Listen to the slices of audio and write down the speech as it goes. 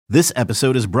This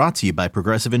episode is brought to you by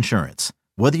Progressive Insurance.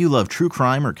 Whether you love true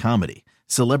crime or comedy,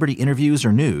 celebrity interviews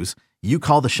or news, you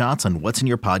call the shots on what's in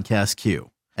your podcast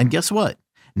queue. And guess what?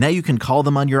 Now you can call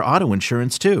them on your auto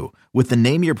insurance too with the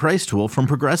Name Your Price tool from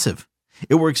Progressive.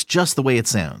 It works just the way it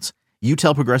sounds. You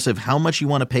tell Progressive how much you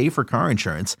want to pay for car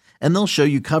insurance, and they'll show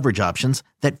you coverage options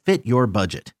that fit your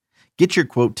budget. Get your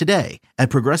quote today at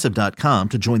Progressive.com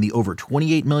to join the over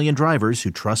 28 million drivers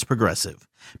who trust Progressive.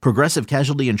 Progressive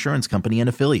Casualty Insurance Company and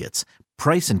Affiliates.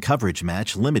 Price and coverage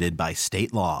match limited by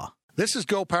state law. This is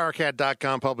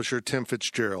GoPowerCat.com publisher Tim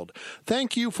Fitzgerald.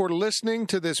 Thank you for listening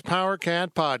to this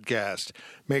PowerCat podcast.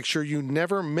 Make sure you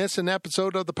never miss an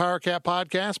episode of the PowerCat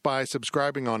podcast by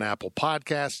subscribing on Apple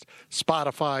Podcasts,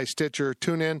 Spotify, Stitcher,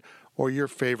 TuneIn, or your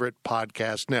favorite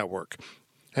podcast network.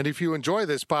 And if you enjoy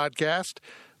this podcast,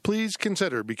 please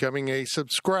consider becoming a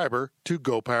subscriber to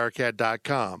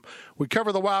GoPowerCat.com. We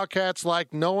cover the Wildcats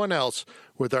like no one else,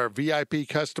 with our VIP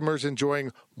customers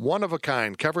enjoying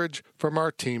one-of-a-kind coverage from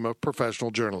our team of professional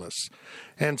journalists.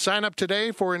 And sign up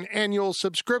today for an annual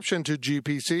subscription to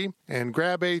GPC and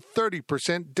grab a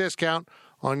 30% discount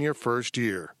on your first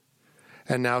year.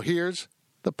 And now here's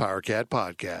the PowerCat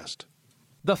Podcast.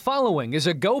 The following is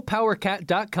a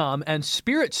GoPowerCat.com and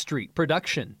Spirit Street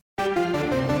production.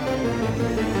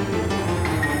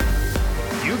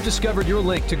 You've discovered your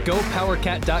link to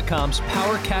GoPowerCat.com's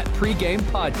PowerCat pregame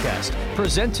podcast,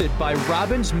 presented by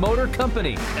Robbins Motor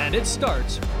Company, and it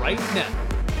starts right now.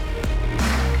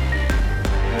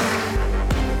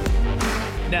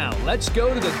 Now, let's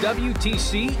go to the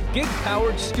WTC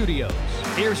Gig-Powered Studios.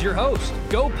 Here's your host,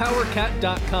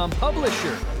 GoPowerCat.com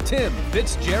publisher, Tim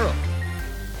Fitzgerald.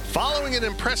 Following an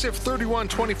impressive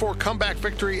 31-24 comeback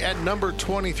victory at number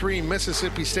 23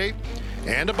 Mississippi State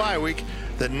and a bye week,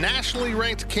 the nationally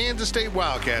ranked Kansas State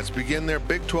Wildcats begin their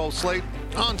Big 12 slate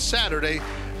on Saturday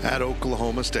at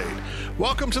Oklahoma State.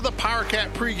 Welcome to the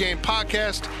PowerCat pregame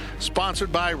podcast,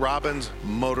 sponsored by Robbins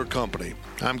Motor Company.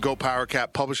 I'm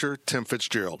GoPowerCat publisher Tim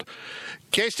Fitzgerald.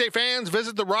 K-State fans,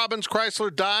 visit the Robbins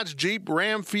Chrysler Dodge Jeep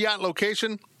Ram Fiat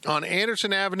location on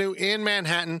Anderson Avenue in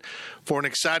Manhattan for an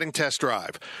exciting test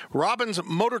drive. Robbins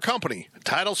Motor Company,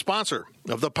 title sponsor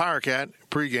of the PowerCat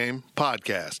pregame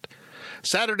podcast.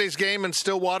 Saturday's game in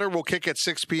Stillwater will kick at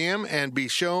 6 p.m. and be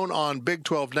shown on Big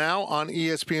 12 Now on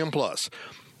ESPN+.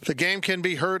 The game can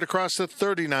be heard across the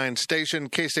 39-station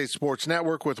K-State Sports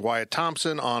Network with Wyatt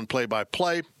Thompson on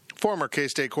play-by-play, former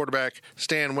K-State quarterback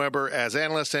Stan Weber as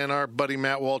analyst, and our buddy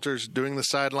Matt Walters doing the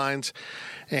sidelines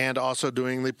and also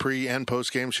doing the pre- and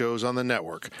post-game shows on the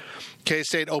network.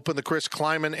 K-State opened the Chris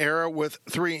Kleiman era with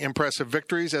 3 impressive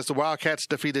victories as the Wildcats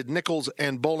defeated Nichols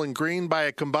and Bowling Green by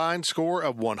a combined score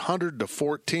of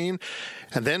 100-14,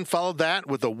 and then followed that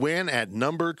with a win at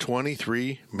number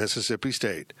 23 Mississippi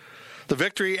State. The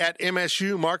victory at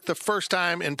MSU marked the first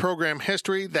time in program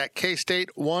history that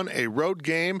K-State won a road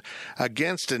game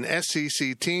against an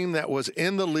SEC team that was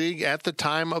in the league at the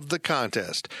time of the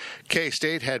contest.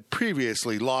 K-State had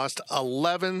previously lost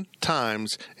 11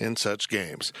 times in such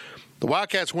games. The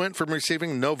Wildcats went from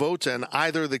receiving no votes in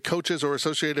either the coaches or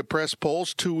Associated Press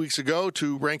polls 2 weeks ago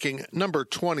to ranking number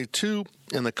 22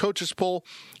 in the coaches poll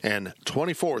and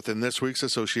 24th in this week's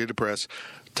Associated Press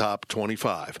top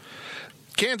 25.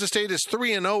 Kansas State is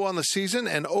 3-0 on the season,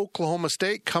 and Oklahoma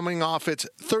State, coming off its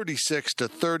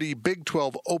 36-30 Big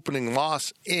 12 opening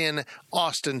loss in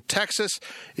Austin, Texas,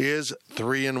 is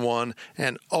 3-1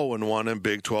 and 0-1 in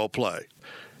Big 12 play.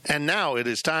 And now it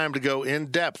is time to go in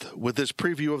depth with this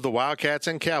preview of the Wildcats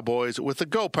and Cowboys with the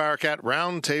Go PowerCat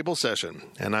Roundtable session.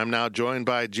 And I'm now joined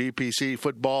by GPC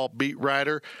football beat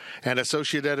writer and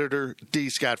associate editor D.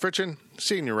 Scott Fritchen,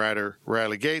 senior writer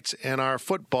Riley Gates, and our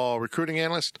football recruiting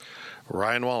analyst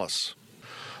Ryan Wallace.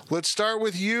 Let's start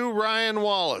with you, Ryan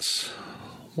Wallace.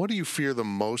 What do you fear the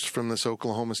most from this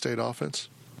Oklahoma State offense?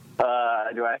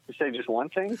 Do I have to say just one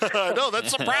thing? No,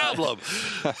 that's the problem.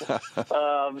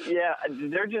 Yeah,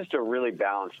 they're just a really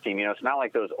balanced team. You know, it's not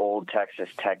like those old Texas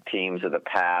Tech teams of the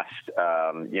past,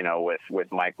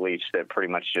 with Mike Leach that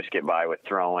pretty much just get by with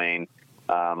throwing.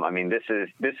 I mean, this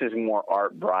is more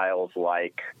Art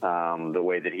Briles-like, the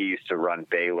way that he used to run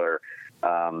Baylor.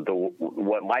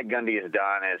 What Mike Gundy has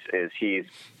done is he's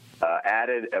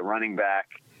added a running back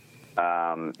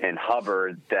and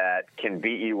Hubbard that can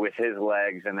beat you with his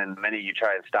legs, and then the minute you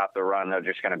try to stop the run, they're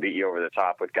just going to beat you over the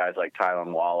top with guys like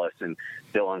Tylan Wallace and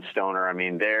Dylan Stoner. I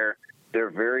mean, they're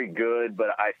very good,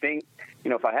 but I think,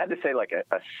 if I had to say like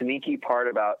a sneaky part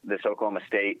about this Oklahoma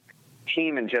State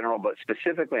team in general, but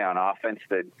specifically on offense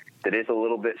that is a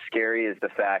little bit scary, is the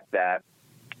fact that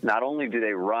not only do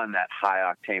they run that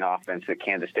high-octane offense that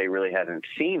Kansas State really hasn't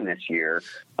seen this year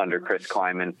under Chris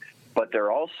Kleiman, but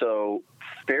they're also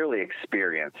fairly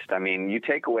experienced. I mean, you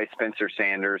take away Spencer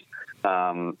Sanders,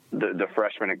 the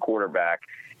freshman at quarterback,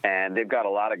 and they've got a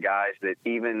lot of guys that,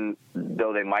 even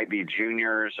though they might be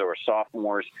juniors or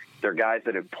sophomores, they're guys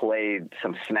that have played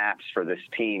some snaps for this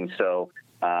team. So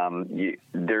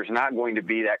there's not going to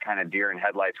be that kind of deer in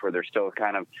headlights where they're still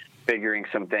kind of figuring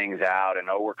some things out and,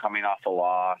 we're coming off a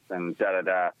loss and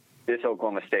da-da-da. This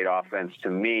Oklahoma State offense, to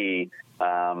me,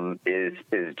 is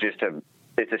just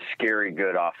it's a scary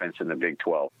good offense in the Big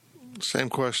 12. Same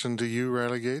question to you,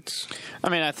 Riley Gates. I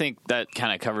mean, I think that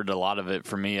kind of covered a lot of it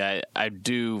for me. I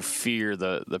do fear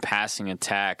the passing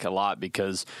attack a lot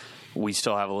because we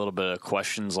still have a little bit of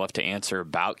questions left to answer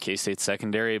about K-State's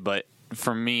secondary. But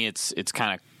for me, it's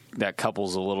kind of that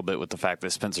couples a little bit with the fact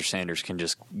that Spencer Sanders can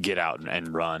just get out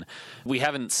and run. We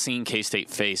haven't seen K-State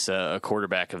face a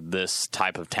quarterback of this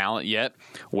type of talent yet,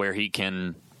 where he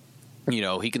can,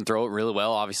 he can throw it really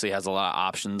well. Obviously has a lot of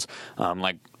options,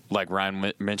 like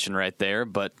Ryan mentioned right there,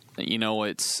 but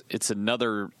it's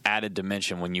another added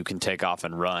dimension when you can take off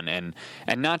and run and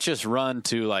not just run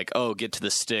to get to the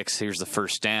sticks, here's the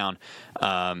first down.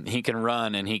 He can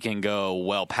run and he can go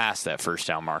well past that first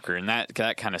down marker, and that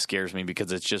kind of scares me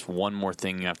because it's just one more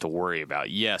thing you have to worry about.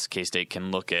 Yes, K-State can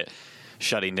look at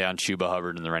shutting down Chuba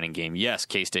Hubbard in the running game. Yes,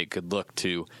 K-State could look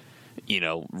to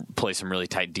play some really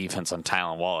tight defense on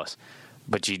Tylan Wallace.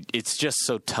 But it's just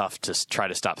so tough to try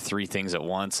to stop three things at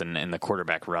once, and the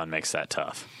quarterback run makes that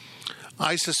tough.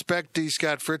 I suspect, D.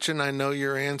 Scott Fritchen, I know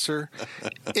your answer.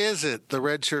 Is it the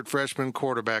redshirt freshman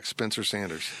quarterback, Spencer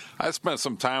Sanders? I spent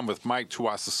some time with Mike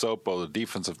Tuiasosopo, the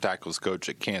defensive tackles coach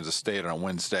at Kansas State, on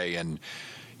Wednesday, and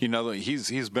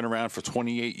he's been around for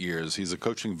 28 years. He's a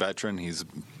coaching veteran. He's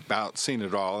about seen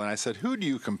it all. And I said, who do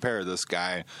you compare this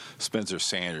guy, Spencer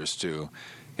Sanders, to?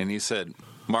 And he said,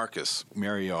 Marcus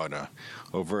Mariota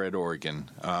over at Oregon,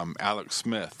 Alex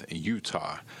Smith at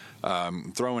Utah,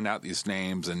 throwing out these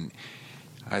names. And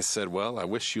I said, well, I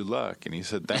wish you luck. And he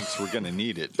said, thanks, we're going to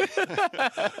need it.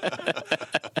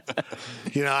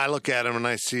 I look at him and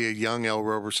I see a young L.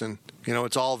 Roberson.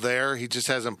 It's all there. He just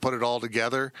hasn't put it all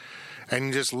together. And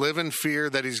you just live in fear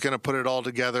that he's going to put it all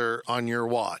together on your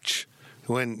watch.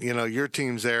 When, your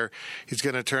team's there, he's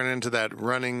going to turn into that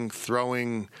running,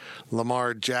 throwing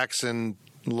Lamar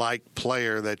Jackson-like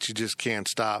player that you just can't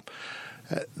stop.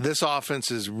 This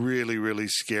offense is really, really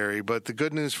scary. But the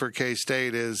good news for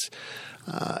K-State is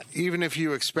even if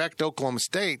you expect Oklahoma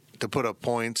State to put up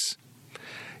points,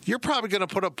 you're probably going to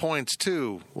put up points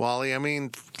too, Wally. I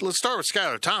mean, let's start with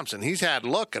Skylar Thompson. He's had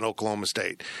luck at Oklahoma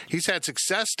State. He's had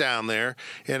success down there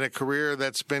in a career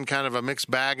that's been kind of a mixed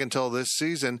bag until this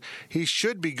season. He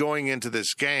should be going into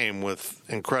this game with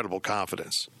incredible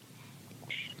confidence.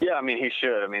 Yeah, I mean, he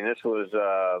should. I mean, this is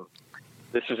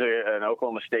an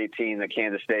Oklahoma State team that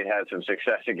Kansas State had some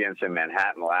success against in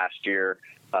Manhattan last year.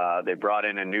 They brought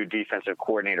in a new defensive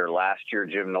coordinator last year,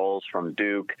 Jim Knowles from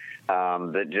Duke,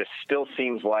 that just still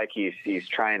seems like he's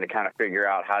trying to kind of figure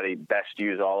out how to best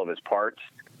use all of his parts.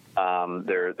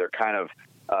 They're kind of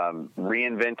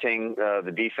reinventing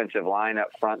the defensive line up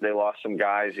front. They lost some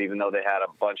guys, even though they had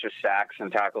a bunch of sacks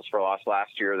and tackles for loss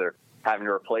last year. They're having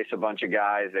to replace a bunch of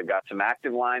guys. They've got some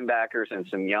active linebackers and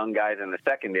some young guys in the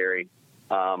secondary.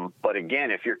 But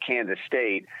again, if you're Kansas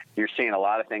State, you're seeing a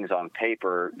lot of things on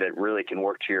paper that really can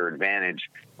work to your advantage.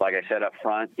 Like I said up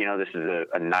front, this is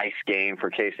a nice game for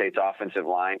K-State's offensive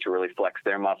line to really flex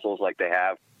their muscles like they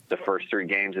have the first three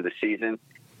games of the season.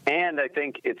 And I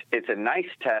think it's a nice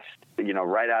test,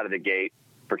 right out of the gate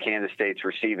for Kansas State's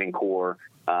receiving core.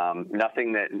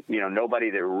 Nothing that, nobody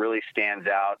that really stands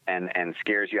out and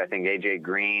scares you. I think A.J.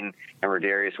 Green and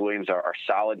Rodarius Williams are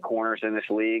solid corners in this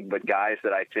league, but guys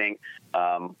that I think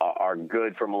are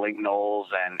good for Malik Knowles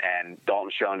and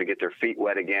Dalton Schoen to get their feet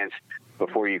wet against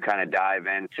before you kind of dive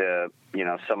into,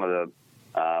 some of the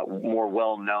more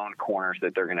well-known corners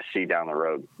that they're going to see down the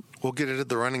road. We'll get into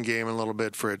the running game in a little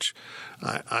bit, Fritch.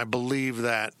 I believe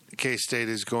that K-State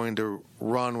is going to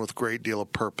run with a great deal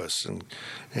of purpose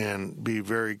and be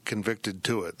very convicted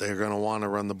to it. They're going to want to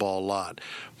run the ball a lot.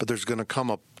 But there's going to come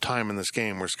a time in this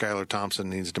game where Skylar Thompson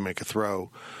needs to make a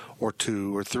throw or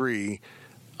two or three.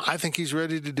 I think he's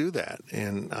ready to do that.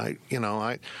 And I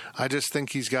just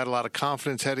think he's got a lot of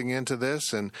confidence heading into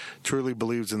this and truly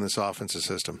believes in this offensive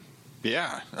system.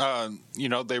 Yeah.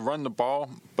 They run the ball,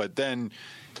 but then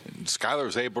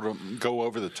Skylar's able to go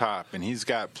over the top, and he's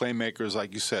got playmakers,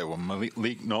 like you said, with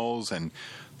Malik Knowles and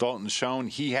Dalton Schoen.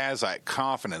 He has that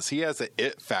confidence. He has the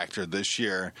it factor this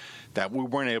year that we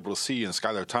weren't able to see in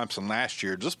Skylar Thompson last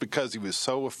year just because he was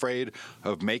so afraid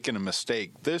of making a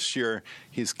mistake. This year,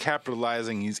 he's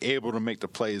capitalizing. He's able to make the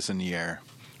plays in the air.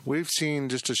 We've seen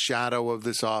just a shadow of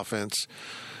this offense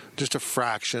just a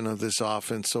fraction of this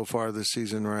offense so far this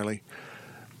season, Riley.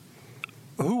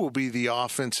 Who will be the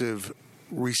offensive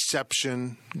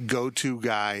reception go-to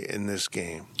guy in this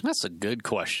game? That's a good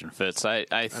question, Fitz. I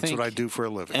think that's what I do for a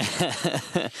living.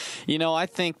 I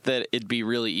think that it'd be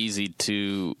really easy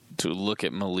to look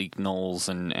at Malik Knowles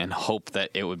and hope that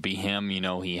it would be him.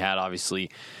 He had obviously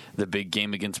the big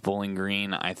game against Bowling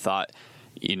Green. I thought,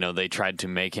 they tried to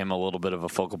make him a little bit of a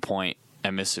focal point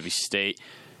at Mississippi State.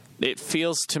 It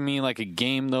feels to me like a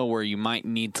game, though, where you might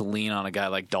need to lean on a guy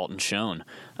like Dalton Schoen.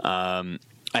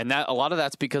 And that a lot of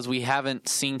that's because we haven't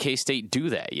seen K-State do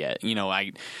that yet.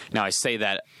 I say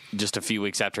that just a few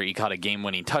weeks after he caught a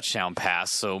game-winning touchdown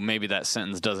pass, so maybe that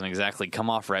sentence doesn't exactly come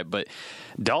off right. But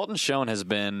Dalton Schoen has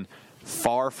been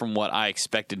far from what I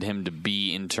expected him to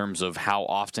be in terms of how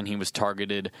often he was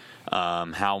targeted,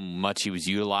 how much he was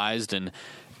utilized, and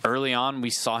early on we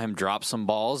saw him drop some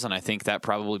balls, and I think that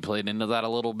probably played into that a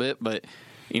little bit. But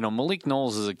Malik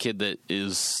Knowles is a kid that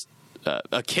is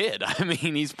a kid. I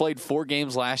mean, he's played 4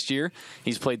 games last year.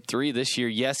 He's played 3 this year.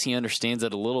 Yes, he understands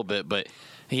it a little bit, but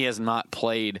he has not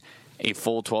played a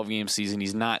full 12-game season.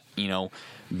 He's not,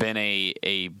 been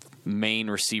a main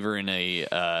receiver in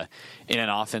an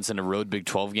offense in a road Big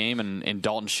 12 game, and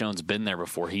Dalton Schoen's been there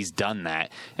before. He's done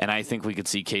that, and I think we could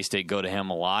see K-State go to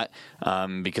him a lot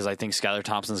because I think Skylar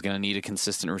Thompson's going to need a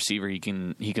consistent receiver he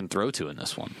can throw to in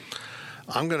this one.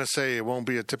 I'm going to say it won't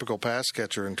be a typical pass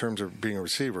catcher in terms of being a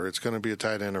receiver. It's going to be a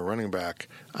tight end or running back.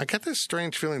 I get this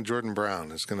strange feeling Jordan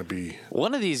Brown is going to be...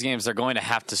 One of these games they're going to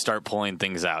have to start pulling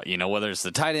things out. Whether it's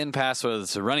the tight end pass, whether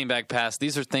it's the running back pass,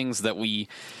 these are things that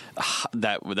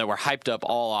that were hyped up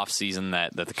all offseason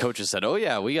that the coaches said, oh,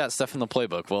 yeah, we got stuff in the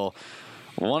playbook. Well,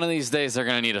 one of these days they're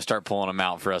going to need to start pulling them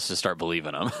out for us to start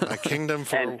believing them. A kingdom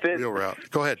for a wheel route.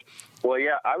 Go ahead. Well,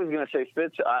 yeah, I was going to say,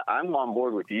 Fitz, I'm on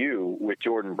board with you with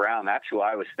Jordan Brown. That's who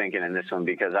I was thinking in this one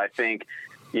because I think,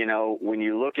 when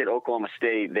you look at Oklahoma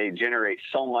State, they generate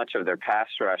so much of their pass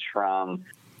rush from,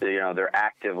 their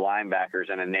active linebackers,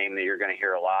 and a name that you're going to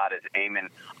hear a lot is Eamon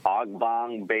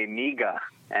Ogbongbemiga.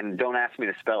 And don't ask me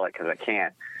to spell it because I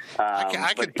can't.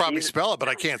 I could probably spell it, but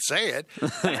I can't say it.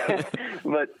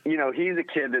 But, he's a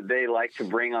kid that they like to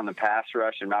bring on the pass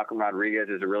rush, and Malcolm Rodriguez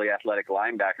is a really athletic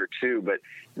linebacker too, but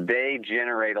they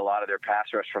generate a lot of their pass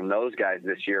rush from those guys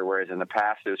this year, whereas in the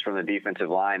past it was from the defensive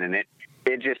line, and it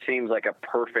just seems like a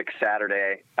perfect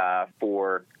Saturday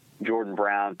for Jordan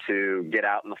Brown to get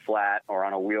out in the flat or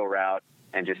on a wheel route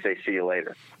and just say, see you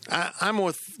later. I'm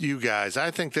with you guys.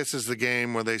 I think this is the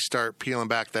game where they start peeling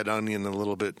back that onion a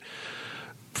little bit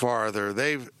farther.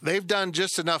 They've done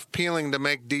just enough peeling to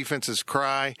make defenses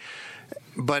cry,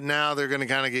 but now they're going to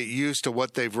kind of get used to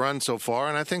what they've run so far,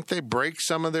 and I think they break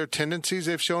some of their tendencies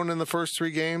they've shown in the first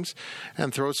 3 games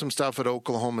and throw some stuff at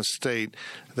Oklahoma State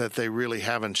that they really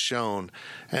haven't shown.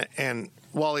 And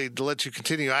Wally, to let you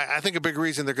continue, I think a big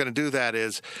reason they're going to do that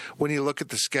is when you look at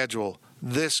the schedule,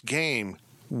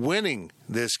 winning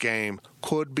this game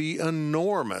could be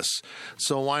enormous.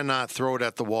 So why not throw it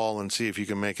at the wall and see if you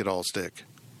can make it all stick?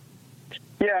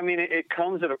 Yeah, I mean, it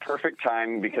comes at a perfect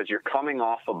time because you're coming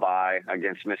off a bye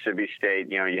against Mississippi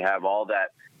State. You have all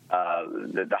that,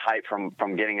 the hype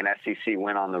from getting an SEC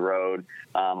win on the road.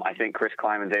 I think Chris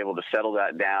Klieman's able to settle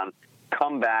that down,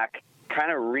 come back,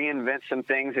 kind of reinvent some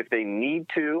things if they need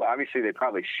to. Obviously, they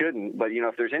probably shouldn't, but,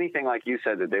 if there's anything, like you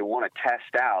said, that they want to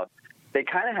test out, they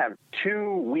kind of have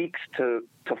 2 weeks to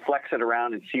flex it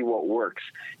around and see what works.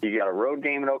 You got a road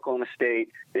game at Oklahoma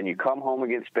State, then you come home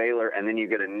against Baylor, and then you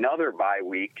get another bye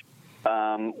week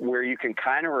where you can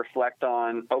kind of reflect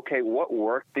on, okay, what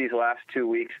worked these last 2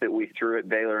 weeks that we threw at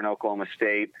Baylor and Oklahoma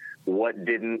State, what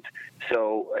didn't.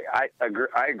 So I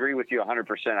agree with you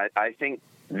 100%. I think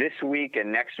this week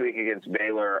and next week against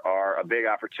Baylor are a big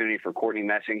opportunity for Courtney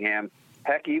Messingham,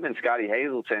 heck, even Scotty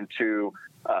Hazelton to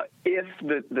if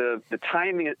the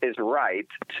timing is right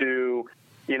to,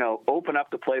 open up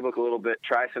the playbook a little bit,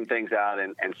 try some things out,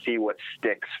 and see what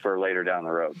sticks for later down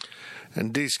the road.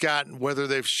 And D. Scott, whether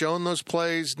they've shown those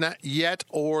plays not yet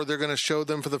or they're going to show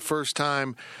them for the first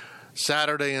time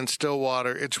Saturday in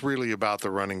Stillwater, it's really about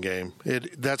the running game.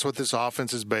 That's what this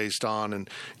offense is based on, and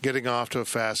getting off to a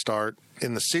fast start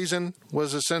in the season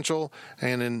was essential,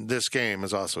 and in this game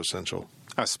is also essential.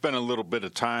 I spent a little bit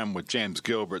of time with James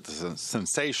Gilbert, the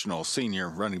sensational senior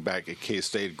running back at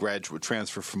K-State, graduate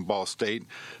transfer from Ball State.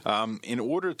 In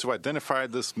order to identify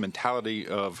this mentality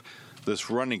of this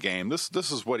running game, this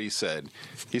is what he said.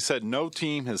 He said, no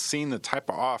team has seen the type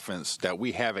of offense that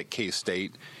we have at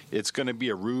K-State. It's going to be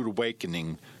a rude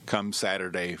awakening come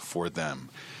Saturday for them.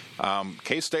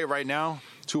 K-State right now,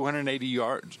 280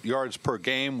 yards per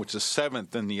game, which is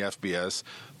 7th in the FBS.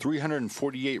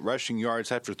 348 rushing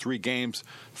yards after 3 games.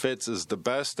 Fitz, is the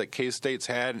best that K-State's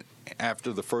had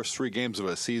after the first 3 games of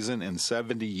a season in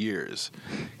 70 years.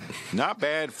 Not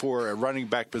bad for a running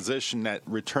back position that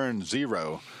returned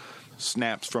 0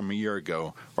 snaps from a year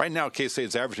ago. Right now,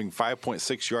 K-State's averaging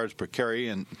 5.6 yards per carry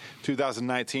in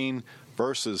 2019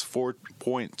 versus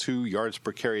 4.2 yards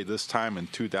per carry this time in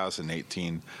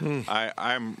 2018.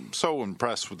 I'm so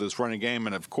impressed with this running game,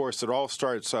 and of course, it all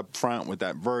starts up front with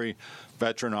that very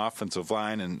veteran offensive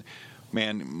line. And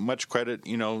man, much credit,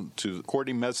 to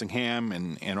Courtney Messingham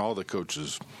and all the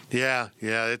coaches. Yeah,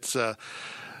 it's the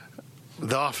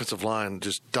offensive line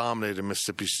just dominated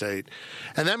Mississippi State.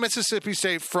 And that Mississippi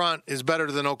State front is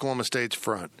better than Oklahoma State's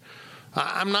front.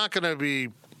 I'm not going to be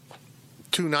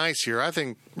too nice here. I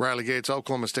think Riley Gates,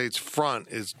 Oklahoma State's front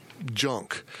is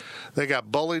junk. They got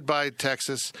bullied by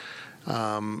Texas.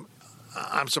 I'm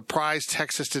surprised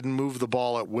Texas didn't move the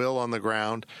ball at will on the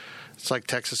ground. It's like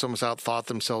Texas almost outthought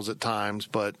themselves at times,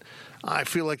 but I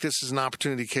feel like this is an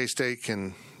opportunity K-State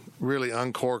can really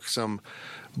uncork some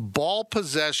ball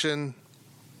possession,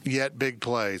 yet big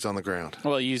plays on the ground.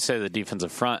 Well, you say the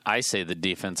defensive front. I say the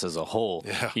defense as a whole.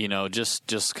 Yeah.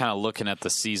 Just kind of looking at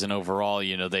the season overall,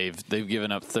 they've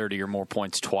given up 30 or more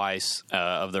points twice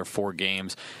of their 4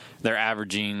 games. They're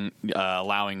averaging,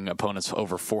 allowing opponents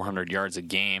over 400 yards a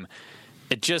game.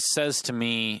 It just says to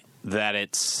me that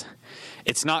it's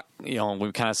not,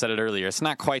 we kind of said it earlier, it's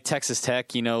not quite Texas Tech.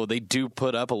 They do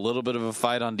put up a little bit of a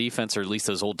fight on defense, or at least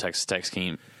those old Texas Tech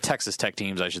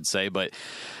teams, I should say. But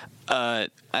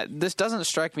this doesn't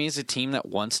strike me as a team that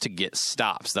wants to get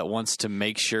stops, that wants to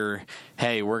make sure,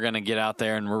 hey, we're going to get out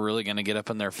there and we're really going to get up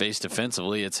in their face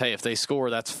defensively. It's, hey, if they score,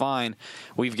 that's fine.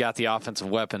 We've got the offensive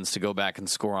weapons to go back and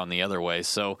score on the other way.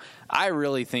 So I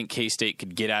really think K-State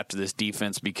could get after this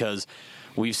defense, because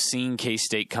we've seen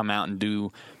K-State come out and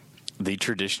do the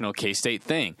traditional K-State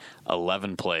thing: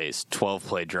 11 plays,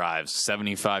 12-play drives,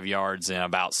 75 yards in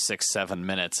about 6-7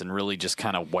 minutes, and really just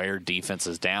kind of wear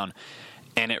defenses down.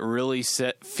 And it really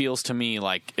feels to me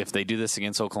like if they do this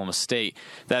against Oklahoma State,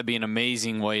 that'd be an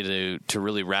amazing way to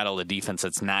really rattle a defense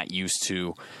that's not used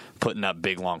to putting up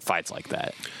big, long fights like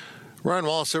that. Ryan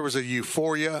Wallace, there was a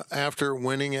euphoria after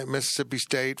winning at Mississippi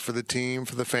State for the team,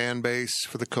 for the fan base,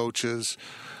 for the coaches.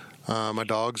 My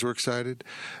dogs were excited.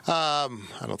 I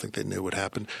don't think they knew what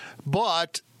happened.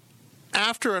 But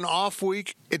after an off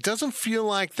week, it doesn't feel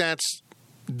like that's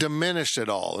diminished at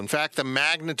all. In fact, the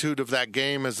magnitude of that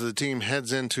game as the team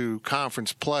heads into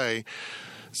conference play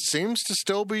seems to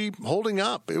still be holding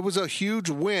up. It was a huge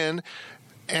win,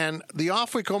 and the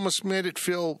off week almost made it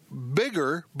feel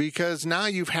bigger because now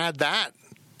you've had that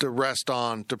to rest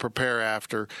on, to prepare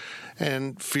after,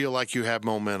 and feel like you have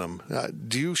momentum.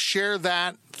 Do you share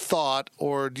that thought,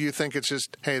 or do you think it's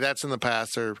just, hey, that's in the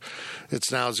past, or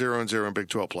it's now 0-0 in Big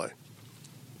 12 play?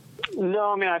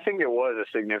 No, I think it was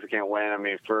a significant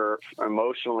win. For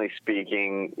emotionally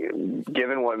speaking,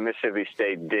 given what Mississippi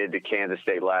State did to Kansas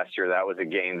State last year, that was a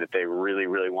game that they really,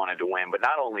 really wanted to win. But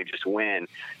not only just win,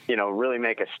 really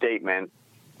make a statement.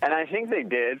 And I think they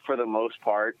did for the most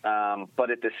part.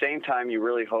 But at the same time, you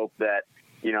really hope that,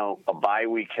 a bye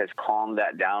week has calmed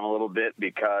that down a little bit,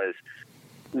 because,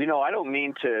 I don't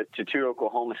mean to toot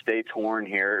Oklahoma State's horn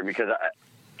here, because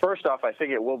first off, I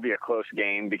think it will be a close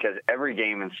game, because every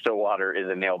game in Stillwater is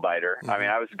a nail-biter. Mm-hmm.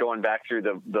 I was going back through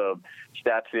the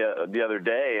stats the other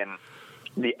day, and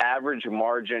the average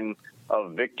margin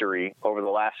of victory over the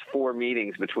last 4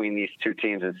 meetings between these two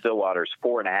teams in Stillwater is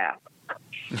 4.5.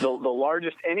 The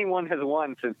largest anyone has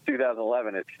won since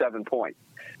 2011 at 7 points.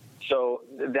 So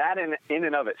that in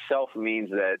and of itself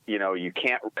means that, you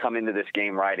can't come into this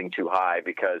game riding too high,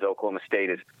 because Oklahoma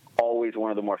State is always one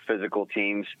of the more physical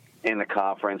teams in the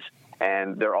conference,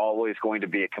 and they're always going to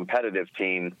be a competitive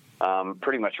team,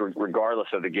 pretty much regardless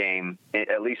of the game,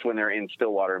 at least when they're in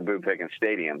Stillwater and Boone Pickens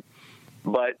Stadium.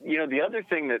 But, the other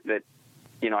thing that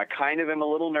I kind of am a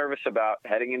little nervous about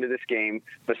heading into this game,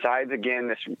 besides, again,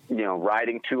 this,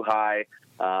 riding too high,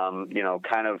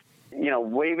 kind of,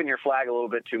 waving your flag a little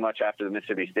bit too much after the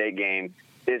Mississippi State game,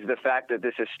 is the fact that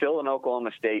this is still an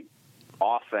Oklahoma State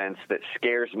offense that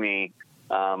scares me,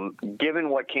 given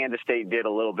what Kansas State did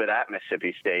a little bit at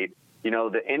Mississippi State.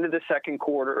 The end of the second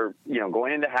quarter, or,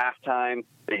 going into halftime,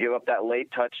 they give up that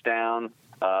late touchdown.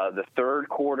 The third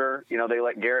quarter, they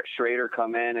let Garrett Schrader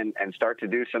come in and start to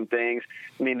do some things.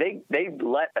 They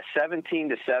let a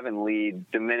 17-7 lead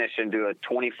diminish into a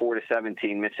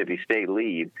 24-17 Mississippi State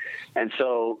lead. And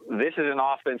so this is an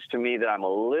offense to me that I'm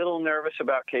a little nervous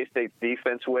about K-State's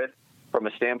defense with, from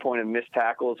a standpoint of missed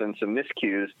tackles and some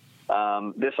miscues.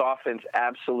 This offense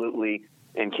absolutely,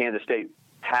 in Kansas State,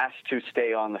 has to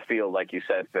stay on the field, like you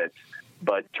said, Fitz.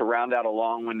 But to round out a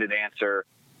long-winded answer,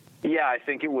 yeah, I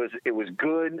think it was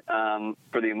good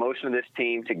for the emotion of this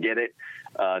team to get it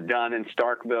done in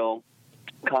Starkville,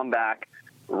 come back,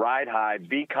 ride high,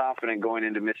 be confident going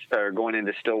into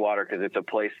Stillwater, because it's a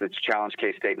place that's challenged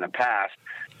K-State in the past.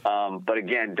 But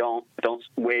again, don't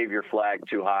wave your flag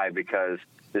too high, because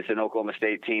this is an Oklahoma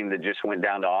State team that just went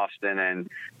down to Austin, and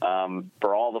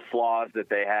for all the flaws that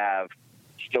they have,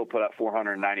 still put up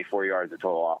 494 yards of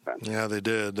total offense. Yeah, they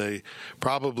did. They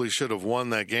probably should have won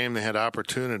that game. They had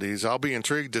opportunities. I'll be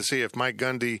intrigued to see if Mike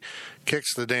Gundy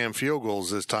kicks the damn field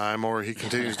goals this time, or he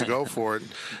continues to go for it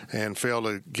and fail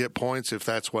to get points if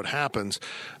that's what happens.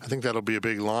 I think that'll be a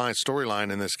big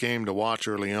storyline in this game to watch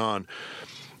early on.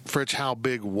 Fritz, how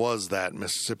big was that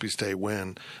Mississippi State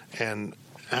win, and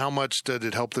how much did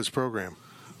it help this program?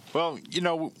 Well,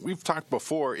 we've talked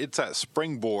before. It's that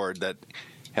springboard that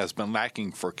has been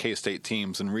lacking for K-State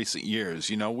teams in recent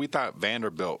years. We thought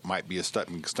Vanderbilt might be a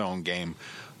stepping stone game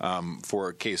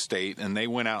for K-State, and they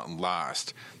went out and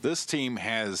lost. This team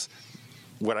has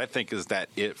what I think is that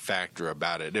it factor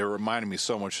about it. It reminded me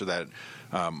so much of that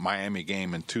Miami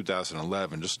game in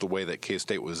 2011, just the way that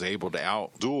K-State was able to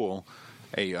outduel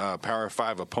a Power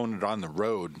 5 opponent on the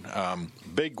road.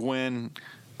 Big win.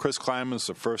 Chris Klieman is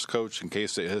the first coach in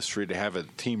K-State history to have a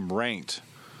team ranked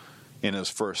in his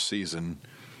first season.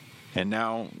 And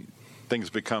now things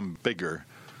become bigger.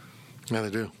 Yeah, they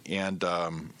do. And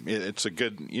it's a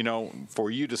good,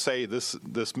 for you to say this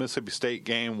Mississippi State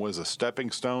game was a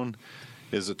stepping stone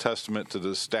is a testament to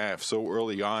the staff so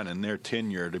early on in their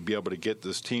tenure to be able to get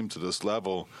this team to this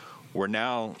level where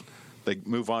now they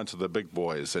move on to the big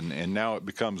boys, and now it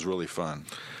becomes really fun.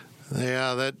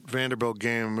 Yeah, that Vanderbilt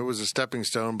game, it was a stepping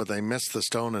stone, but they missed the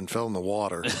stone and fell in the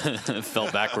water. It fell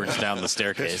backwards down the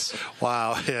staircase.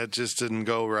 Wow, yeah, it just didn't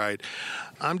go right.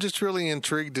 I'm just really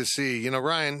intrigued to see,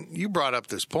 Ryan, you brought up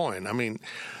this point. I mean,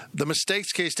 the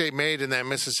mistakes K-State made in that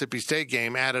Mississippi State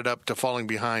game added up to falling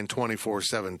behind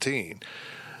 24-17.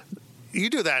 You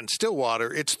do that in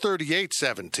Stillwater, it's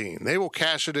 38-17. They will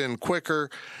cash it in quicker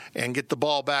and get the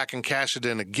ball back and cash it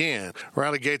in again.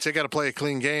 Riley Gates, they got to play a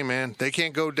clean game, man. They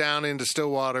can't go down into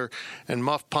Stillwater and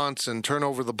muff punts and turn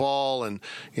over the ball and,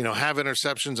 have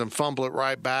interceptions and fumble it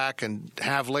right back and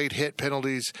have late hit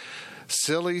penalties.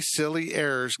 Silly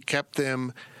errors kept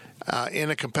them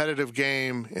in a competitive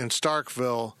game in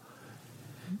Starkville.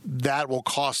 That will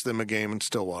cost them a game in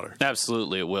Stillwater.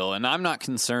 Absolutely, it will. And I'm not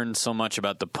concerned so much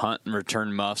about the punt and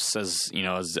return muffs as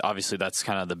obviously that's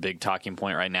kind of the big talking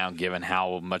point right now, given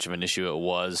how much of an issue it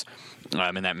was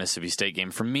in that Mississippi State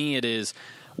game. For me, it is,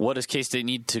 what does K-State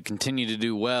need to continue to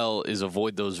do well is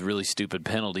avoid those really stupid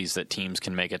penalties that teams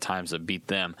can make at times that beat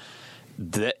them.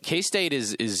 K-State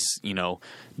is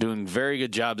doing a very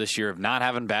good job this year of not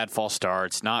having bad false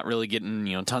starts, not really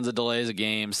getting tons of delays of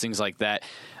games, things like that.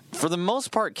 For the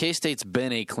most part, K-State's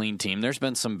been a clean team. There's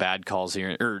been some bad calls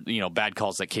here, or bad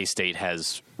calls that K-State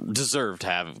has deserved to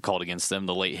have called against them,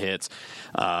 the late hits,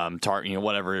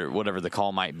 whatever the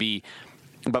call might be.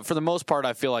 But for the most part,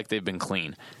 I feel like they've been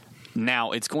clean.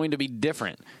 Now, it's going to be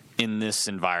different in this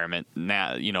environment.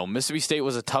 Now, Mississippi State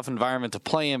was a tough environment to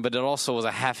play in, but it also was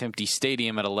a half-empty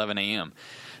stadium at 11 a.m.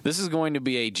 This is going to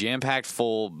be a jam-packed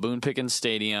full Boone Pickens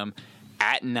Stadium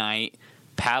at night,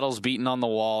 paddles beating on the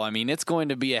wall. I mean, it's going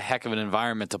to be a heck of an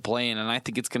environment to play in, and I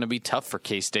think it's going to be tough for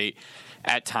K-State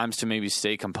at times to maybe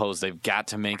stay composed. They've got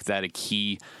to make that a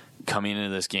key coming into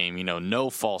this game. No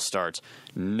false starts,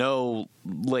 no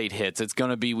late hits. It's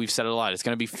going to be, we've said it a lot, it's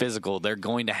going to be physical. They're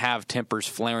going to have tempers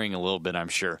flaring a little bit, I'm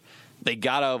sure. They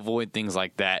got to avoid things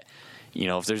like that.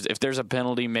 If there's a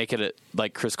penalty, make it,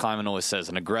 like Chris Klieman always says,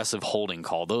 an aggressive holding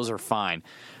call. Those are fine.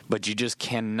 But you just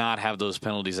cannot have those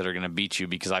penalties that are going to beat you,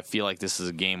 because I feel like this is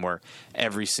a game where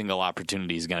every single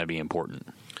opportunity is going to be important.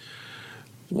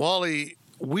 Wally,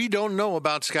 we don't know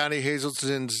about Scotty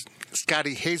Hazelton's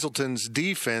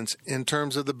defense in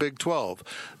terms of the Big 12.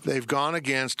 They've gone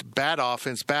against bad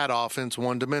offense,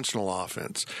 one-dimensional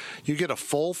offense. You get a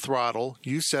full throttle,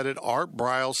 you said it, Art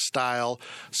Briles style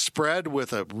spread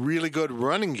with a really good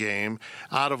running game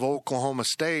out of Oklahoma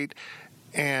State,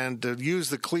 and to use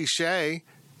the cliche,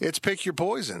 it's pick your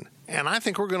poison. And I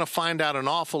think we're going to find out an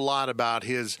awful lot about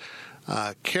his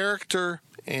character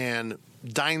and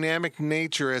dynamic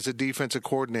nature as a defensive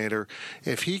coordinator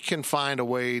if he can find a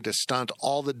way to stunt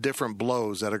all the different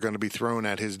blows that are going to be thrown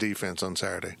at his defense on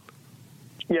Saturday.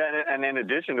 Yeah, and in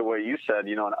addition to what you said,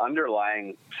 an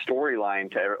underlying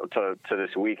storyline to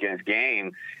this weekend's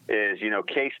game is,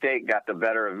 K-State got the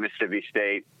better of Mississippi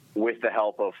State with the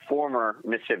help of former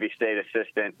Mississippi State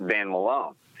assistant Van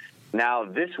Malone. Now,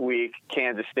 this week,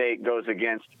 Kansas State goes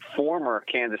against former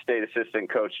Kansas State assistant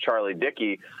coach Charlie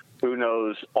Dickey, who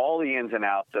knows all the ins and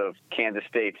outs of Kansas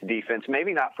State's defense,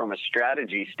 maybe not from a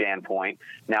strategy standpoint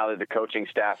now that the coaching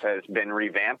staff has been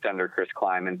revamped under Chris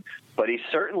Klieman, but he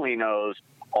certainly knows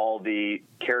all the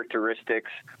characteristics,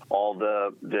 all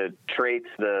the traits,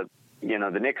 the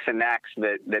nicks and knacks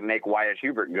that make Wyatt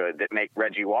Hubert good, that make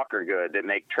Reggie Walker good, that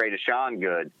make Trey Deshawn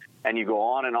good, and you go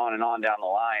on and on and on down the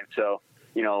line. So,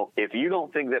 if you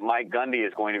don't think that Mike Gundy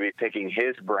is going to be picking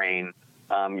his brain,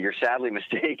 you're sadly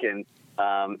mistaken.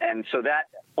 And so that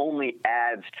only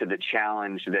adds to the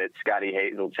challenge that Scotty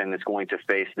Hazelton is going to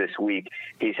face this week.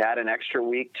 He's had an extra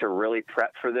week to really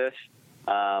prep for this.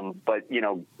 But,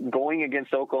 going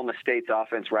against Oklahoma State's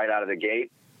offense right out of the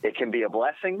gate, it can be a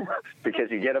blessing because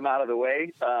you get them out of the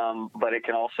way. But it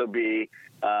can also be,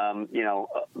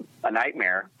 a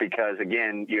nightmare because,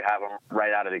 again, you have them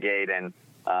right out of the gate. And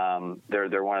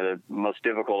they're one of the most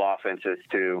difficult offenses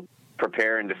to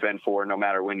prepare and defend for no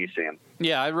matter when you see them.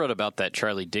 Yeah, I wrote about that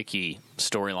Charlie Dickey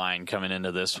storyline coming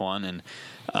into this one, and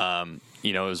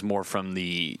it was more from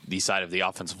the side of the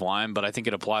offensive line, but I think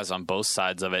it applies on both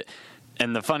sides of it.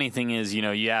 And the funny thing is,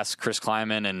 you asked Chris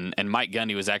Klieman, and Mike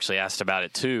Gundy was actually asked about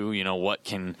it too, what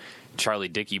can Charlie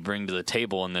Dickey bring to the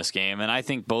table in this game? And I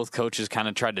think both coaches kind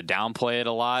of tried to downplay it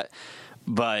a lot.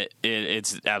 But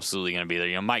it's absolutely going to be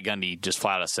there. Mike Gundy just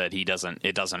flat out said it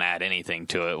doesn't add anything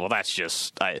to it. Well, that's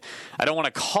just I don't want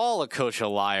to call a coach a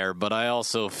liar, but I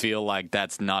also feel like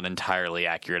that's not entirely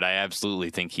accurate. I absolutely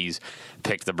think he's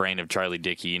picked the brain of Charlie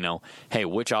Dickey. Hey,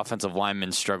 which offensive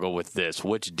linemen struggle with this?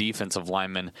 Which defensive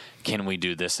linemen can we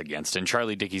do this against? And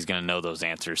Charlie Dickey's going to know those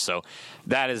answers. So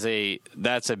that's a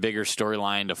bigger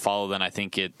storyline to follow than I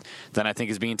think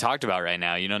is being talked about right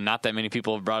now. Not that many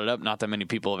people have brought it up, not that many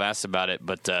people have asked about it,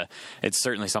 but it's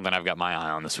certainly something I've got my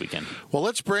eye on this weekend. Well,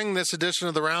 let's bring this edition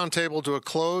of the Roundtable to a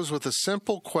close with a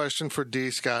simple question for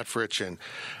D. Scott Fritchen.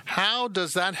 How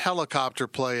does that helicopter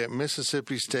play at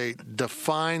Mississippi State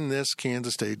define this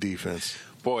Kansas State defense?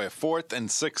 Boy, 4th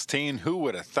and 16, who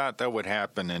would have thought that would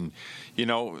happen? And,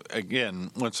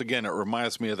 once again, it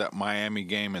reminds me of that Miami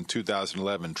game in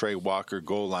 2011, Trey Walker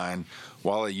goal line.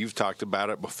 Wally, you've talked about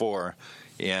it before.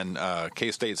 And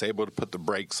K-State's able to put the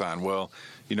brakes on. Well,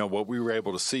 what we were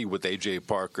able to see with A.J.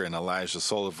 Parker and Elijah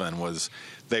Sullivan was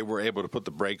they were able to put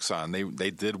the brakes on. They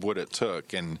did what it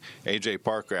took. And A.J.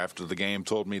 Parker, after the game,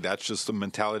 told me that's just the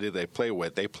mentality they play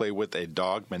with. They play with a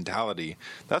dog mentality.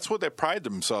 That's what they pride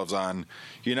themselves on,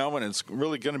 and it's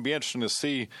really going to be interesting to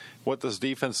see what this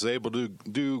defense is able to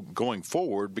do going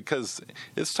forward because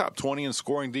it's top 20 in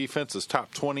scoring defense. It's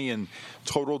top 20 in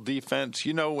total defense.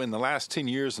 In the last 10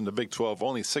 years in the Big 12,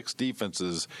 only 6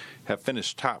 defenses have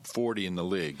finished top 40 in the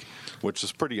league, which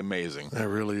is pretty amazing. That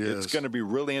really is. It's going to be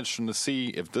really interesting to see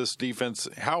if this defense,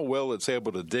 how well it's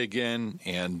able to dig in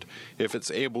and if it's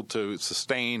able to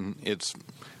sustain its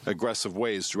aggressive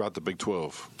ways throughout the Big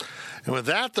 12. And with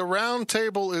that, the round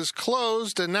table is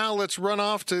closed. And now let's run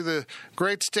off to the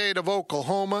great state of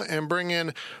Oklahoma and bring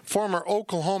in former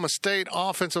Oklahoma State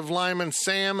offensive lineman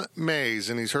Sam Mays.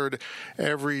 And he's heard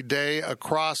every day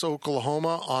across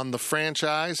Oklahoma on the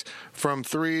franchise from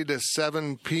 3 to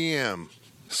 7 p.m.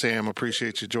 Sam,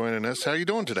 appreciate you joining us. How are you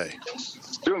doing today?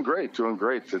 Doing great.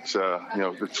 It's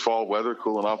it's fall weather,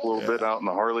 cooling off a little bit out in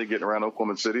the Harley, getting around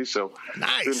Oklahoma City. So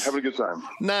nice, having a good time.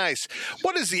 Nice.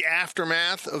 What is the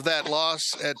aftermath of that loss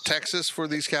at Texas for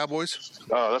these Cowboys?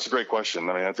 That's a great question.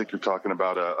 I think you're talking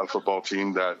about a football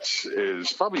team that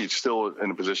is probably still in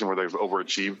a position where they've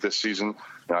overachieved this season.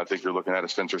 I think you're looking at a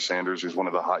Spencer Sanders, who's one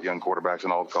of the hot young quarterbacks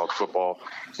in all of college football.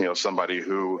 Somebody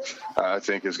who I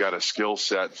think has got a skill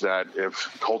set that,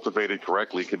 if cultivated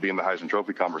correctly, could be in the Heisman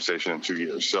Trophy conversation in 2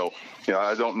 years. So,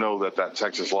 I don't know that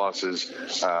Texas loss is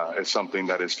something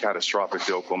that is catastrophic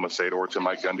to Oklahoma State or to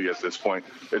Mike Gundy at this point.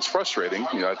 It's frustrating.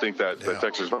 I think that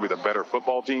Texas is probably the better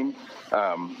football team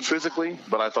physically,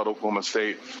 but I thought Oklahoma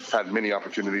State had many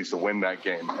opportunities to win that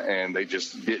game, and they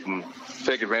just didn't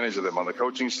take advantage of them on the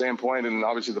coaching standpoint, and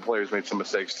obviously the players made some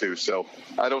mistakes too. So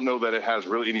I don't know that it has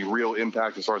really any real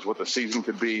impact as far as what the season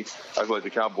could be. I feel like the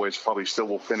Cowboys probably still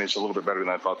will finish a little bit better than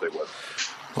I thought they would.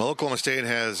 Well, Oklahoma State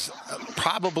has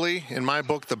probably, in my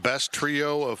book, the best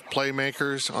trio of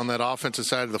playmakers on that offensive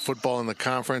side of the football in the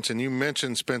conference. And you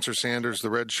mentioned Spencer Sanders, the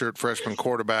redshirt freshman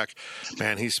quarterback.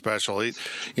 Man, he's special.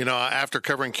 After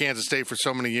covering Kansas State for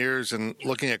so many years and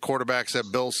looking at quarterbacks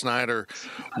that Bill Snyder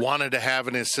wanted to have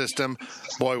in his system,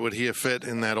 boy, would he have fit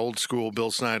in that old school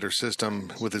Bill Snyder system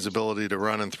with his ability to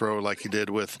run and throw like he did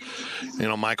with,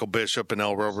 Michael Bishop and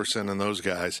Al Roberson and those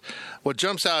guys. What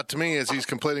jumps out to me is he's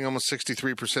completing almost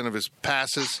 63% 59% of his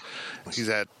passes. He's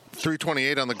at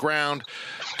 328 on the ground,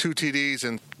 2 TDs,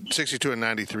 and 62 and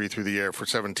 93 through the air for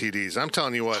 7 TDs. I'm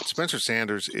telling you what, Spencer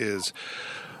Sanders is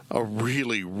a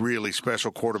really, really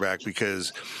special quarterback,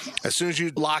 because as soon as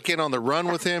you lock in on the run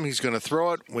with him, he's going to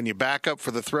throw it. When you back up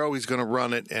for the throw, he's going to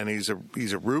run it, and he's a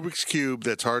Rubik's Cube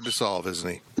that's hard to solve, isn't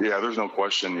he? Yeah, there's no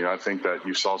question. I think that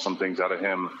you saw some things out of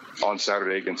him on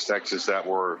Saturday against Texas that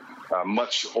were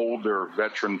much older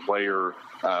veteran player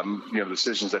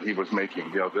decisions that he was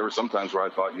making. There were some times where I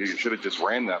thought you should have just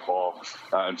ran that ball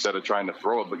instead of trying to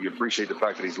throw it, but you appreciate the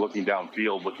fact that he's looking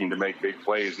downfield, looking to make big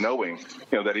plays, knowing,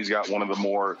 that he's got one of the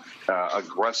more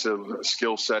aggressive,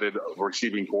 skill-setted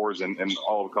receiving cores in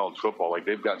all of college football. Like,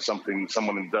 they've got someone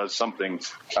that does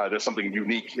something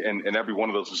unique in every one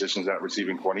of those positions at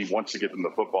receiving core, and he wants to get them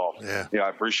the football. Yeah. I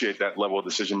appreciate that level of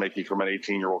decision-making from an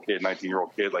 18-year-old kid,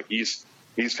 19-year-old kid. Like, he's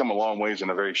come a long ways in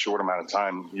a very short amount of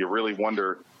time. You really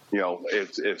wonder,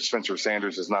 if Spencer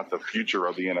Sanders is not the future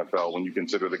of the NFL when you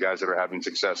consider the guys that are having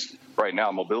success right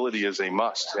now. Mobility is a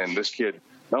must, and this kid,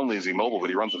 not only is he mobile, but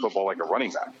he runs the football like a running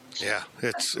back. Yeah,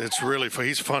 it's really fun.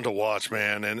 He's fun to watch,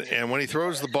 man. And when he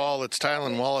throws the ball, it's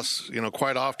Tylan Wallace,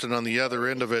 quite often on the other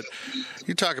end of it.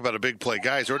 You talk about a big play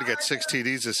guy. He's already got 6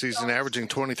 TDs this season, averaging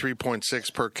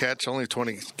 23.6 per catch, only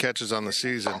 20 catches on the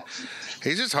season.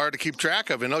 He's just hard to keep track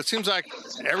of. It seems like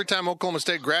every time Oklahoma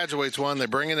State graduates one, they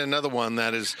bring in another one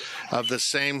that is of the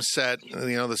same set,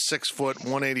 the 6 foot,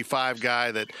 185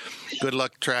 guy that good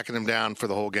luck tracking him down for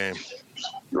the whole game.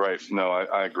 Right. No,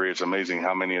 I agree. It's amazing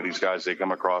how many of these guys they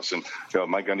come across. And,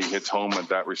 Mike Gundy hits home at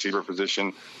that receiver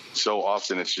position so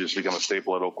often. It's just become a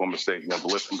staple at Oklahoma State. The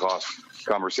Lipton cost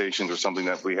conversations are something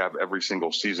that we have every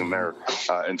single season there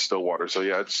in Stillwater. So,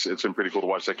 yeah, it's been pretty cool to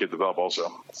watch that kid develop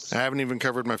also. I haven't even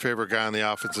covered my favorite guy on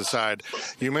the offensive side.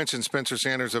 You mentioned Spencer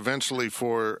Sanders eventually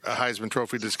for a Heisman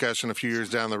Trophy discussion a few years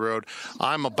down the road.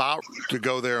 I'm about to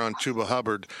go there on Chuba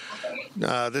Hubbard.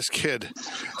 This kid,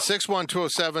 6'1",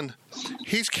 207,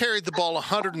 he's carried the ball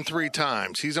 103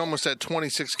 times. He's almost at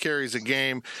 26 carries a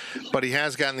game, but he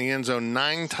has gotten the end zone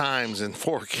 9 times in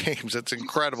 4 games. That's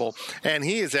incredible. And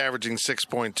he is averaging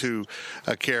 6.2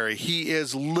 a carry. He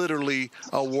is literally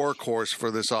a workhorse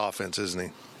for this offense, isn't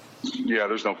he? Yeah,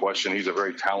 there's no question. He's a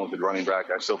very talented running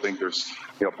back. I still think there's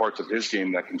parts of his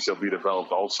game that can still be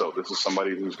developed also. This is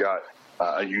somebody who's got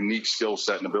a unique skill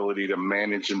set and ability to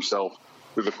manage himself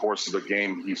through the course of the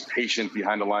game. He's patient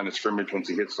behind the line of scrimmage once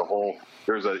he hits the hole.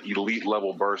 There's an elite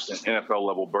level burst, an NFL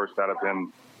level burst out of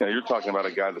him. You're talking about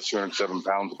a guy that's 207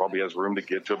 pounds, probably has room to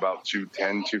get to about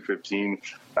 210, 215.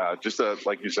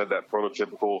 Like you said, that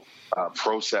prototypical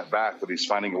pro set back, but he's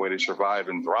finding a way to survive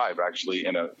and thrive actually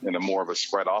in a more of a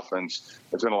spread offense.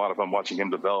 It's been a lot of fun watching him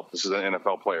develop. This is an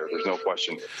NFL player. There's no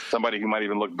question. Somebody who might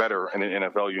even look better in an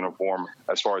NFL uniform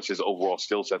as far as his overall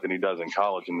skill set than he does in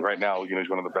college. And right now, he's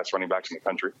one of the best running backs in the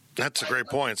country. That's a great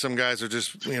point. Some guys are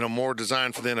just, more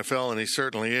designed for the NFL, and he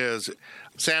certainly is.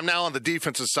 Sam, now on the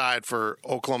defensive side for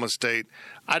Oklahoma State,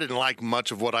 I didn't like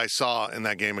much of what I saw in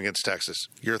that game against Texas.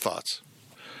 Your thoughts?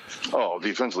 Oh,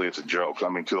 defensively, it's a joke. I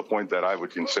mean, to the point that I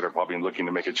would consider probably looking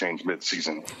to make a change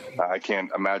mid-season. I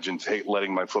can't imagine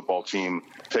letting my football team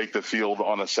take the field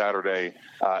on a Saturday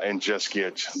and just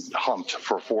get humped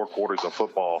for 4 quarters of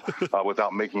football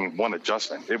without making one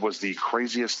adjustment. It was the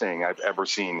craziest thing I've ever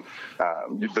seen.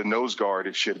 The nose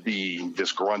guard should be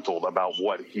disgruntled about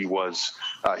what he was.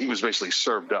 He was basically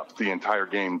served up the entire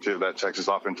game to that Texas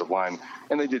offensive line,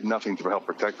 and they did nothing to help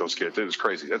protect those kids. It was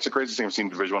crazy. That's the craziest thing I've seen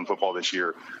in Division I football this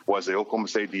year was the Oklahoma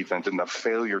State defense and the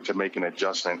failure to make an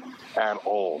adjustment at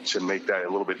all to make that a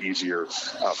little bit easier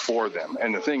for them.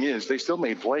 And the thing is, they still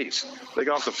made plays. They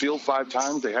got off the field 5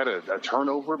 times. They had a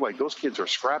turnover. Like, those kids are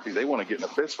scrappy. They want to get in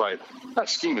a fist fight. That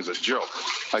scheme is a joke.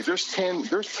 Like, there's 10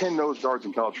 nose guards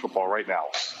in college football right now,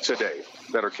 today,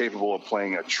 that are capable of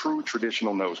playing a true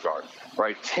traditional nose guard,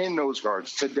 right? 10 nose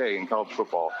guards today in college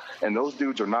football, and those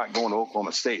dudes are not going to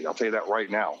Oklahoma State. I'll tell you that right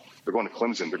now. They're going to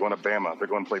Clemson. They're going to Bama. They're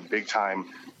going to play big-time,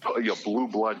 blue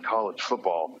blood college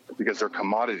football because they're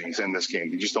commodities in this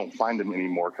game. You just don't find them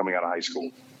anymore coming out of high school.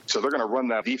 So they're going to run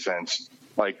that defense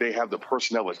like they have the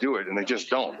personnel to do it, and they just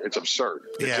don't. It's absurd.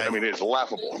 Yeah. It's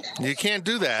laughable. You can't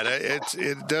do that.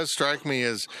 It does strike me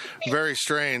as very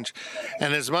strange.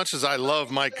 And as much as I love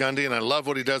Mike Gundy and I love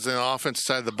what he does on the offensive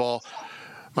side of the ball,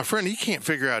 My friend, he can't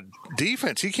figure out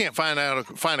defense. He can't find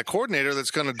a coordinator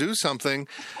that's going to do something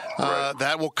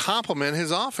that will complement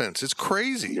his offense. It's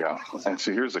crazy. Yeah, and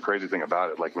so here's the crazy thing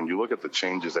about it. Like, when you look at the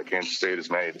changes that Kansas State has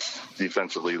made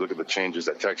defensively, look at the changes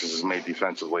that Texas has made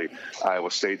defensively,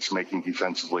 Iowa State's making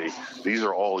defensively, these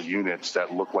are all units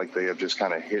that look like they have just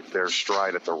kind of hit their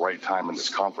stride at the right time in this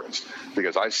conference.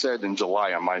 Because I said in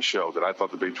July on my show that I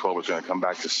thought the Big 12 was going to come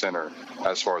back to center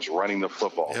as far as running the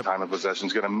football. Yep. Time of possession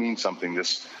is going to mean something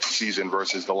this season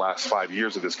versus the last 5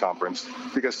 years of this conference,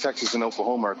 because Texas and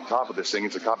Oklahoma are at the top of this thing.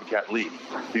 It's a copycat league.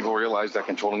 People realize that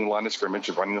controlling the line of scrimmage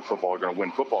and running the football are going to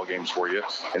win football games for you.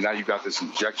 And now you've got this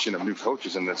injection of new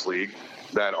coaches in this league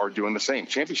that are doing the same.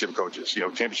 Championship coaches,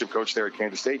 championship coach there at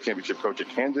Kansas State, championship coach at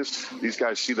Kansas. These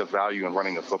guys see the value in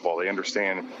running the football. They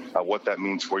understand what that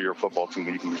means for your football team,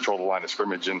 that you can control the line of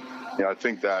scrimmage. And I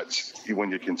think that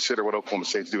when you consider what Oklahoma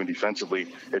State's doing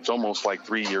defensively, it's almost like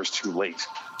 3 years too late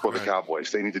for the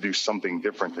Cowboys. They need to do something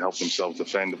different to help themselves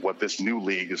defend what this new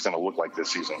league is going to look like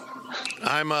this season.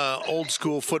 I'm an old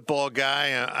school football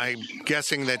guy. I'm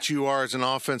guessing that you are as an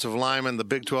offensive lineman. The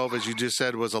Big 12, as you just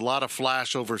said, was a lot of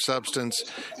flash over substance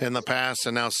in the past,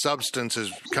 and now substance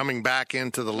is coming back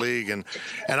into the league, and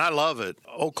I love it.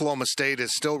 Oklahoma State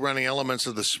is still running elements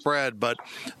of the spread, but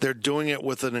they're doing it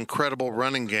with an incredible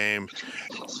running game.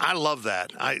 I love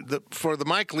that. For the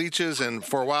Mike Leaches and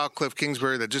for a while Cliff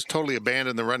Kingsbury that just totally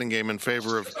abandoned the running game in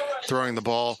favor of throwing the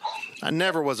ball, I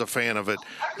never was a fan of it.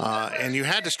 And you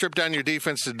had to strip down your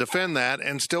defense to defend that,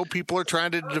 and still people are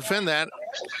trying to defend that,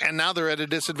 and now they're at a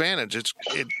disadvantage.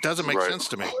 It doesn't make sense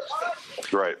to me.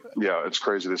 Right. Yeah, it's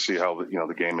crazy to see how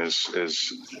the game is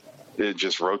it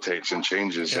just rotates and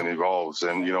changes and evolves,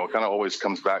 and it kind of always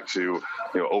comes back to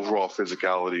overall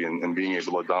physicality and being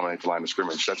able to dominate the line of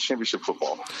scrimmage. That's championship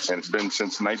football, and it's been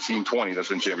since 1920. That's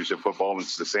been championship football, and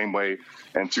it's the same way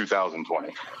in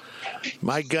 2020.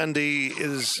 Mike Gundy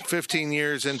is 15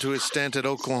 years into his stint at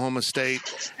Oklahoma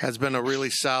State, has been a really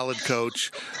solid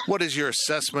coach. What is your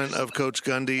assessment of Coach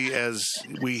Gundy as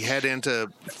we head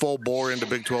into full bore into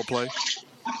Big 12 play?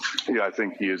 Yeah, I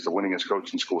think he is the winningest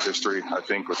coach in school history. I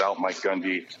think without Mike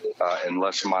Gundy and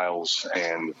Les Miles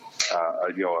and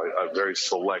a very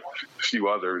select few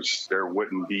others, there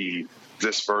wouldn't be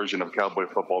this version of Cowboy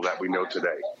football that we know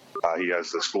today. He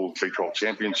has the school Big 12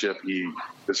 championship. He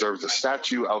deserves a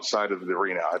statue outside of the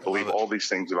arena. I believe all these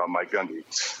things about Mike Gundy.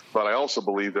 But I also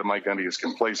believe that Mike Gundy is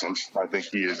complacent. I think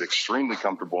he is extremely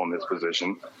comfortable in this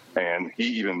position. And he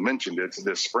even mentioned it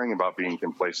this spring about being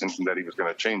complacent and that he was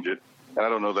going to change it. And I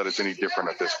don't know that it's any different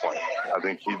at this point. I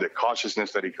think the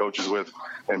cautiousness that he coaches with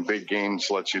in big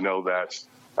games lets you know that,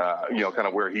 kind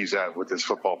of where he's at with his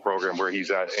football program, where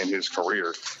he's at in his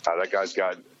career. That guy's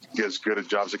got as good a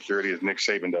job security as Nick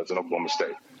Saban does in Oklahoma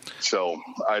State. So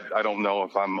I don't know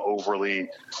if I'm overly,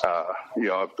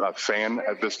 a fan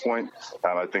at this point.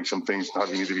 I think some things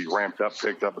probably need to be ramped up,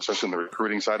 picked up, especially in the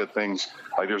recruiting side of things.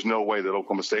 Like, there's no way that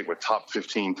Oklahoma State with top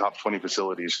 15, top 20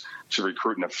 facilities should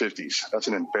recruit in the 50s. That's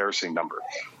an embarrassing number.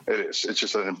 It is. It's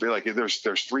just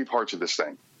there's three parts of this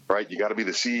thing, right? You got to be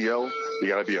the CEO. You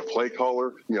got to be a play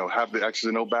caller, have the X's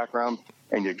and O background.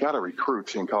 And you got to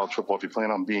recruit in college football if you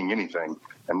plan on being anything.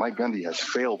 And Mike Gundy has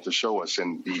failed to show us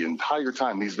in the entire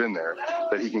time he's been there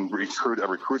that he can recruit a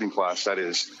recruiting class that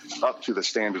is up to the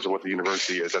standards of what the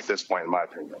university is at this point, in my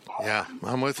opinion. Yeah,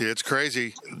 I'm with you. It's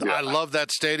crazy. Yeah. I love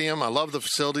that stadium. I love the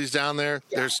facilities down there.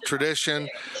 There's tradition.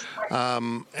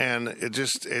 And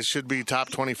it should be top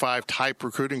 25 type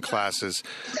recruiting classes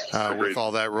with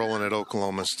all that rolling at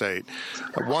Oklahoma State.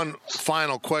 One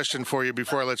final question for you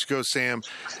before I let you go, Sam.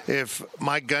 If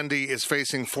Mike Gundy is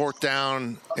facing fourth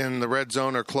down in the red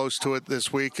zone or close to it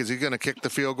this week, is he going to kick the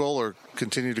field goal or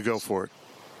continue to go for it?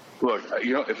 Look,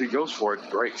 if he goes for it,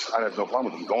 great. I have no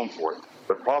problem with him going for it.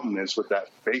 The problem is with that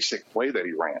basic play that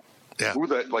he ran. Yeah.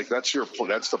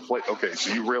 That's the play. Okay,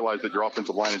 so you realize that your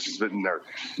offensive line is just sitting there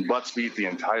butts beat the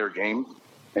entire game,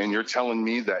 and you're telling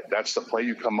me that that's the play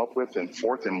you come up with in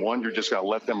 4th and 1. You're just going to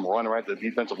let them run right at the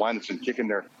defensive line that's been kicking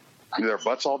their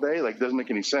butts all day? Doesn't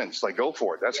make any sense. Go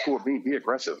for it. That's cool with me. Be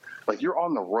aggressive. You're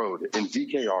on the road in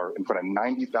DKR in front of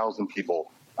 90,000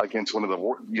 people against one of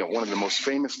the most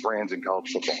famous brands in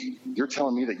college football. You're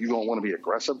telling me that you don't want to be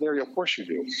aggressive there? Yeah, of course you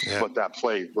do. Yeah. But that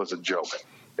play was a joke.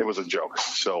 It was a joke.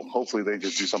 So hopefully they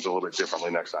just do something a little bit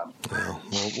differently next time. Well,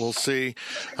 we'll see.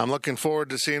 I'm looking forward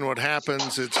to seeing what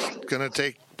happens. It's going to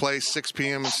take place 6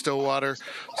 p.m. in Stillwater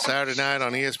Saturday night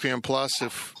on ESPN Plus.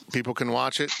 If people can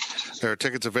watch it, there are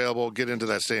tickets available. Get into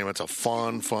that stadium. It's a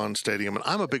fun stadium. And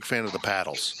I'm a big fan of the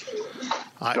paddles.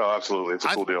 Absolutely. It's a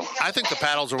cool deal. I think the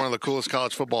paddles are one of the coolest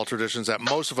college football traditions that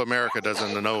most of America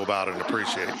doesn't know about and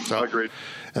appreciate. So, I agree.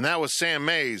 And that was Sam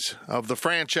Mays of The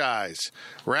Franchise,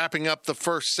 wrapping up the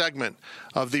first segment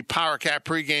of the PowerCat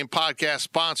pregame podcast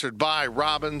sponsored by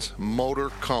Robbins Motor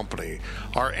Company.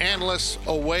 Our analysts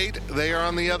await. They are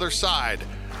on the other side.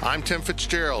 I'm Tim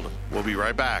Fitzgerald. We'll be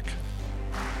right back.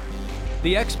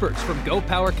 The experts from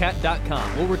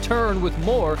GoPowerCat.com will return with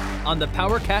more on the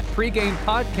PowerCat pregame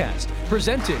podcast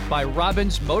presented by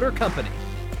Robbins Motor Company.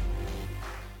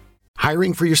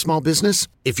 Hiring for your small business?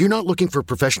 If you're not looking for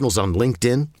professionals on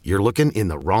LinkedIn, you're looking in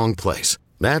the wrong place.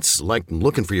 That's like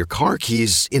looking for your car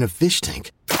keys in a fish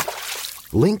tank.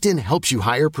 LinkedIn helps you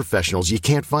hire professionals you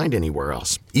can't find anywhere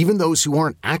else, even those who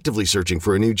aren't actively searching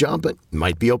for a new job but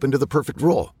might be open to the perfect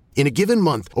role. In a given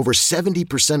month, over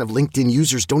 70% of LinkedIn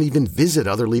users don't even visit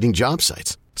other leading job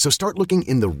sites. So start looking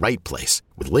in the right place.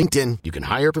 With LinkedIn, you can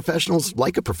hire professionals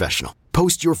like a professional.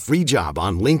 Post your free job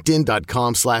on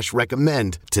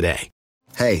linkedin.com/recommend today.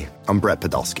 Hey, I'm Brett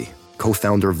Podolsky,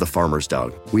 co-founder of The Farmer's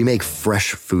Dog. We make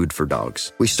fresh food for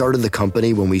dogs. We started the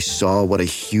company when we saw what a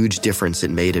huge difference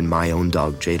it made in my own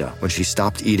dog, Jada, when she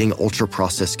stopped eating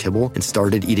ultra-processed kibble and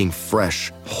started eating fresh,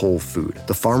 whole food.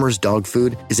 The Farmer's Dog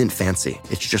food isn't fancy.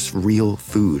 It's just real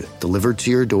food delivered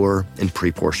to your door in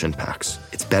pre-portioned packs.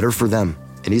 It's better for them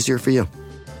and easier for you.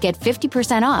 Get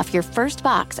 50% off your first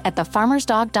box at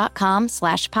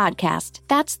thefarmersdog.com/podcast.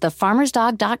 That's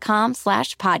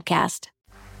thefarmersdog.com/podcast.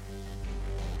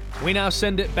 We now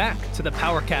send it back to the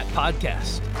PowerCat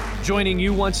podcast. Joining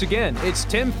you once again, it's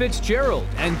Tim Fitzgerald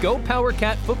and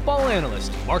GoPowerCat football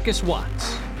analyst Marcus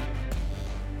Watts.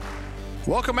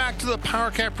 Welcome back to the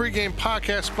PowerCat pregame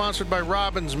podcast sponsored by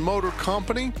Robbins Motor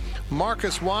Company.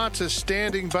 Marcus Watts is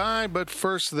standing by, but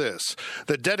first this.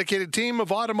 The dedicated team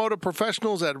of automotive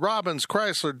professionals at Robbins,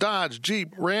 Chrysler, Dodge,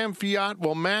 Jeep, Ram, Fiat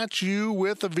will match you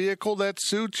with a vehicle that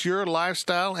suits your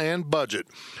lifestyle and budget.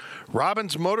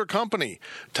 Robbins Motor Company,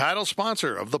 title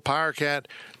sponsor of the PowerCat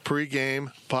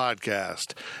pregame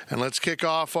podcast. And let's kick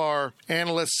off our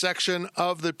analyst section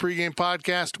of the pregame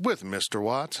podcast with Mr.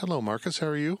 Watts. Hello, Marcus. How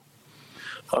are you?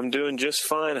 I'm doing just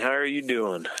fine. How are you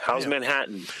doing? How's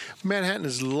Manhattan? Manhattan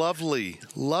is lovely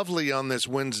on this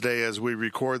Wednesday as we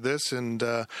record this and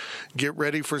get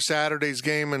ready for Saturday's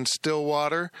game in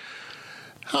Stillwater.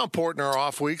 How important are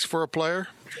off weeks for a player?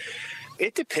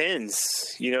 It depends.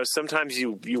 Sometimes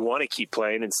you want to keep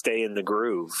playing and stay in the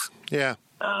groove. Yeah.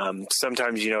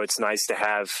 Sometimes, it's nice to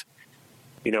have,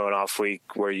 an off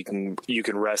week where you can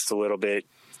rest a little bit,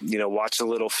 watch a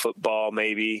little football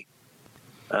maybe,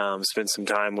 spend some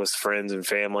time with friends and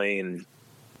family and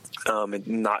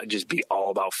not just be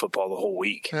all about football the whole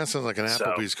week. That sounds like an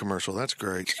Applebee's commercial. That's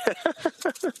great.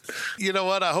 You know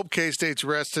what? I hope K-State's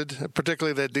rested,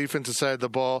 particularly that defensive side of the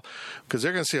ball, because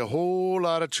they're going to see a whole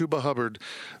lot of Chuba Hubbard.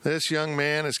 This young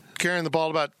man is carrying the ball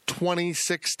about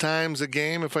 26 times a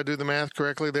game, if I do the math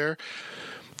correctly there.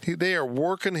 They are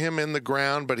working him in the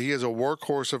ground, but he is a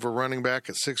workhorse of a running back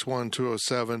at 6'1",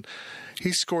 207.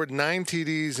 He scored 9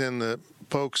 TDs in the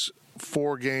Pokes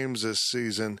 4 games this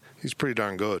season. He's pretty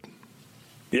darn good.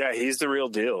 Yeah, he's the real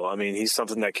deal. I mean, he's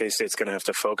something that K-State's going to have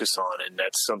to focus on, and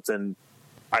that's something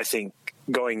I think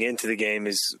going into the game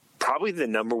is probably the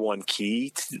number one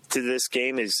key to this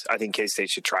game is I think K-State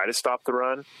should try to stop the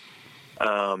run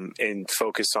and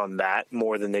focus on that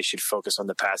more than they should focus on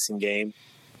the passing game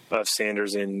of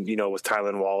Sanders and, with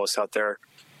Tylan Wallace out there.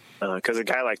 Because a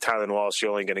guy like Tylan Wallace,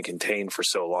 you're only going to contain for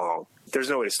so long. There's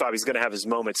no way to stop. He's going to have his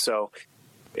moments. So,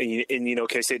 and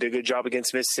K-State did a good job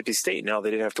against Mississippi State. Now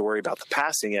they didn't have to worry about the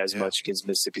passing as much against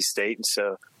Mississippi State. And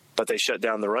so, but they shut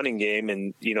down the running game,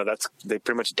 and they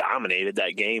pretty much dominated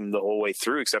that game the whole way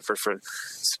through, except for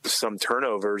some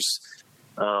turnovers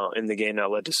in the game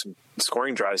that led to some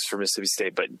scoring drives for Mississippi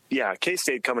State. But yeah,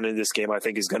 K-State coming into this game, I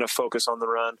think, is going to focus on the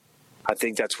run. I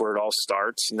think that's where it all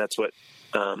starts, and that's what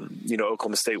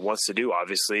Oklahoma State wants to do.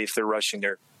 Obviously, if they're rushing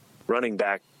their running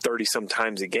back 30-some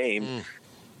times a game,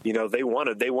 they want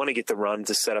to get the run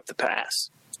to set up the pass.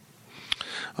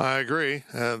 I agree.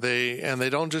 They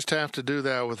don't just have to do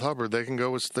that with Hubbard. They can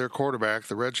go with their quarterback.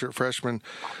 The redshirt freshman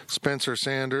Spencer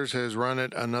Sanders has run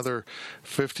it another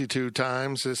 52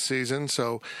 times this season,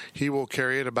 so he will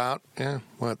carry it about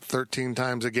 13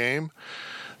 times a game.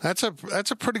 That's a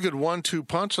pretty good 1-2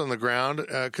 punch on the ground,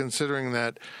 considering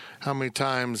that how many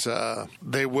times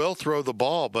they will throw the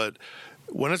ball. But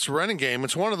when it's a running game,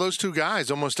 it's one of those two guys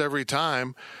almost every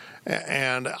time.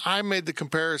 And I made the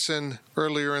comparison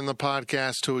earlier in the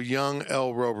podcast to a young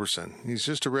L. Roberson. He's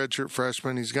just a redshirt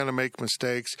freshman. He's going to make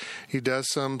mistakes. He does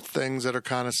some things that are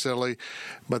kind of silly,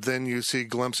 but then you see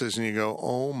glimpses and you go,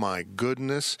 oh my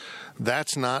goodness,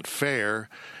 that's not fair.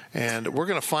 And we're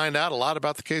going to find out a lot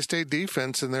about the K-State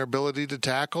defense and their ability to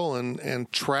tackle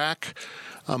and track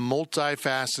a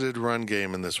multifaceted run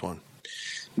game in this one.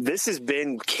 This has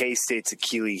been K-State's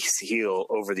Achilles heel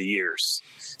over the years.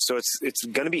 So it's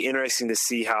going to be interesting to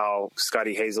see how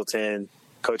Scotty Hazelton,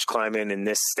 Coach Kleiman, and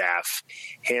this staff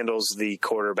handles the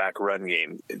quarterback run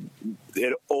game.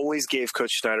 It always gave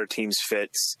Coach Snyder teams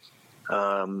fits.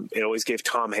 It always gave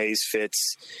Tom Hayes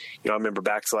fits. I remember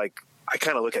back to I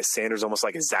kind of look at Sanders almost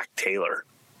like a Zach Taylor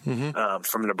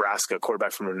from Nebraska,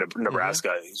 quarterback from Nebraska.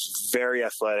 Mm-hmm. He's very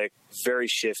athletic, very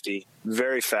shifty,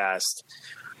 very fast.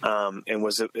 And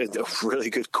was a really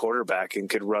good quarterback and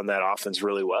could run that offense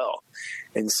really well.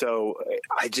 And so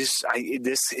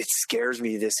it scares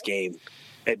me, this game,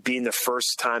 at being the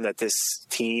first time that this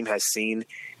team has seen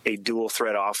a dual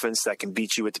threat offense that can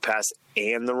beat you with the pass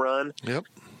and the run. Yep.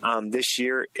 This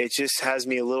year, it just has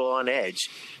me a little on edge.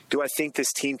 Do I think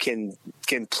this team can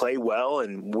play well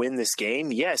and win this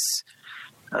game? Yes.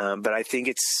 But I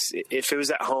think if it was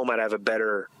at home, I'd have a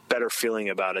better feeling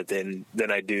about it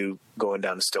than I do going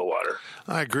down to Stillwater.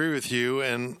 I agree with you.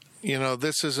 And,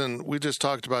 this isn't – we just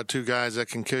talked about two guys that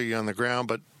can kill you on the ground,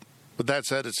 but with that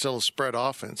said, it's still a spread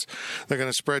offense. They're going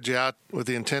to spread you out with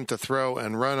the intent to throw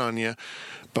and run on you,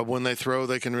 but when they throw,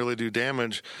 they can really do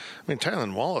damage. I mean,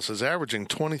 Tylan Wallace is averaging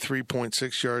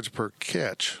 23.6 yards per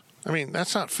catch. I mean,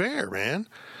 that's not fair, man.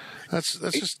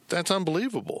 That's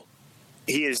unbelievable.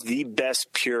 He is the best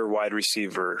pure wide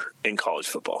receiver in college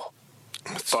football.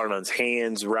 Farnon's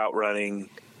hands, route running,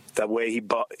 the way he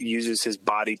uses his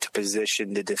body to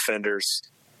position the defenders.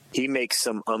 He makes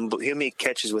he'll make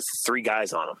catches with three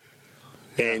guys on him.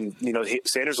 And,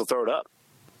 Sanders will throw it up.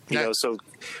 So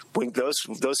when those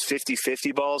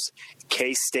 50-50 balls,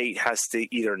 K-State has to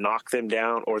either knock them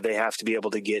down or they have to be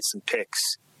able to get some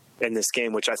picks in this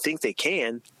game, which I think they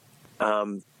can.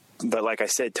 But like I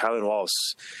said, Tylan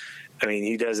Wallace, I mean,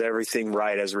 he does everything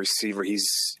right as a receiver.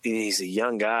 He's a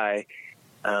young guy.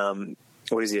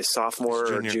 What is he, a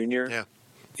sophomore or junior? Yeah.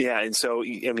 Yeah, and so,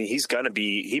 I mean,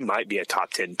 he might be a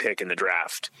top 10 pick in the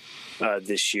draft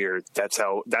this year. That's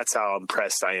how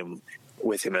impressed I am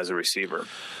with him as a receiver.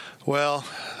 Well,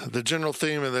 the general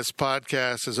theme of this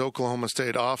podcast is Oklahoma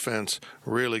State offense,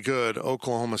 really good.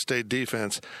 Oklahoma State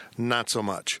defense, not so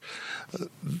much.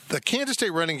 The Kansas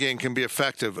State running game can be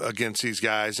effective against these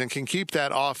guys and can keep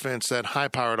that offense, that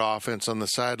high-powered offense, on the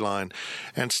sideline.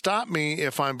 And stop me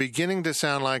if I'm beginning to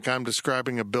sound like I'm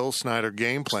describing a Bill Snyder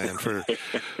game plan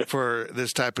for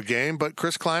this type of game. But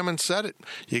Chris Kleiman said it.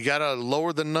 You got to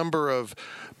lower the number of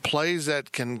plays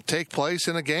that can take place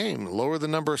in a game, lower the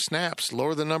number of snaps,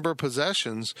 lower the number of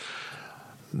possessions.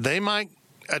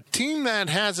 A team that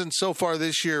hasn't so far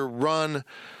this year run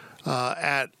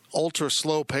at ultra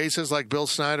slow paces like Bill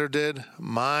Snyder did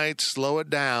might slow it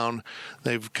down.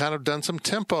 They've kind of done some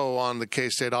tempo on the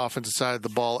K-State offensive side of the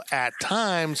ball at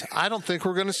times. I don't think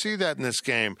we're going to see that in this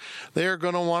game. They are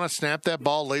going to want to snap that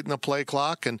ball late in the play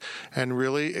clock and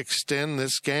really extend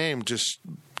this game. Just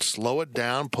slow it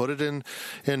down, put it in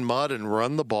mud, and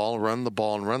run the ball.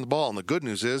 And the good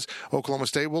news is Oklahoma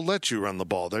State will let you run the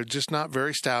ball. They're just not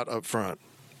very stout up front.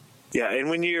 Yeah, and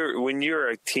when you're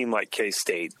a team like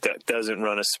K-State that doesn't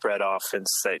run a spread offense,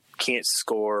 that can't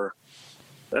score,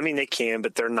 I mean, they can,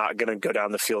 but they're not going to go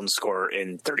down the field and score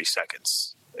in 30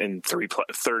 seconds, in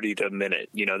 30 to a minute.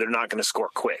 They're not going to score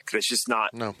quick. That's just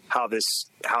not how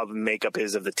the makeup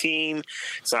is of the team.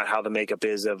 It's not how the makeup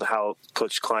is of how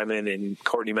Coach Kleiman and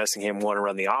Courtney Messingham want to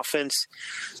run the offense.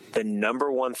 The number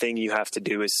one thing you have to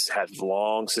do is have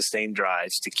long, sustained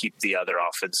drives to keep the other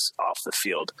offense off the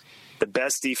field. The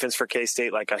best defense for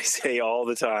K-State, like I say all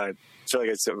the time, I feel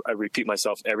like I repeat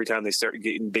myself every time they start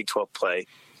getting Big 12 play,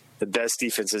 the best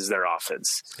defense is their offense.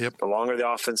 Yep. The longer the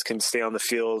offense can stay on the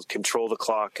field, control the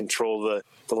clock, control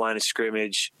the line of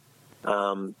scrimmage,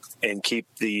 and keep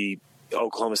the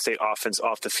Oklahoma State offense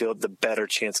off the field, the better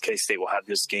chance K-State will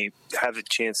have a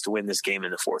chance to win this game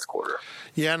in the fourth quarter.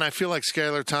 Yeah, and I feel like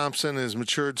Skylar Thompson has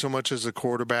matured so much as a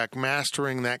quarterback.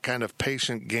 Mastering that kind of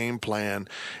patient game plan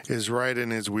is right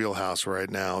in his wheelhouse right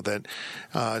now. That,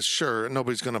 sure,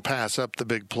 nobody's going to pass up the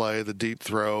big play, the deep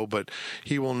throw, but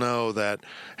he will know that,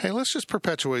 hey, let's just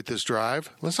perpetuate this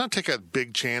drive. Let's not take a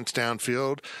big chance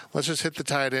downfield. Let's just hit the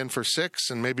tight end for 6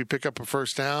 and maybe pick up a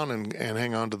first down and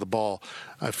hang on to the ball.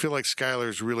 I feel like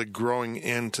Skylar's really growing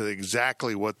into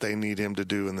exactly what they need him to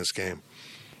do in this game.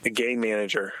 A game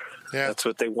manager. Yeah. That's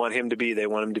what they want him to be. They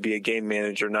want him to be a game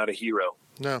manager, not a hero.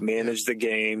 No. Manage the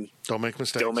game. Don't make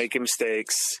mistakes. Don't make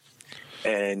mistakes.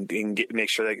 And make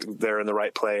sure that they're in the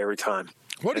right play every time.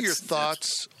 What are your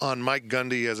thoughts on Mike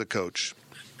Gundy as a coach?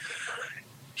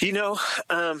 It's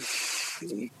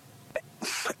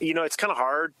kind of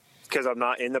hard because I'm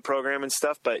not in the program and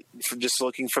stuff, but just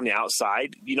looking from the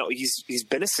outside, he's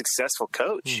been a successful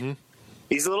coach. Mm-hmm.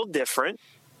 He's a little different.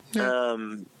 Yeah.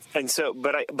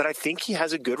 But I think he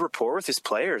has a good rapport with his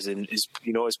players, and his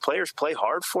players play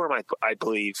hard for him. I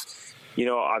believe.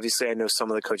 Obviously, I know some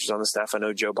of the coaches on the staff. I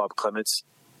know Joe Bob Clements.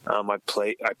 I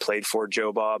played for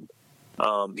Joe Bob.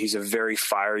 He's a very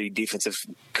fiery defensive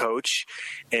coach,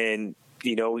 and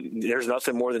there's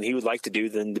nothing more than he would like to do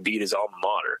than to beat his alma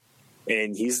mater.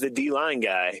 And he's the D-line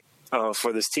guy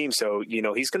for this team, so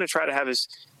he's going to try to have his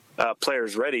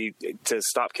players ready to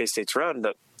stop K-State's run.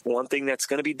 But one thing that's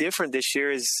going to be different this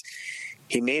year is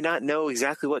he may not know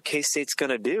exactly what K-State's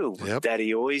going to do that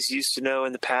he always used to know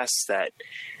in the past.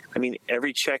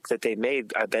 Every check that they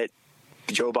made, I bet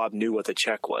Joe Bob knew what the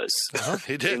check was.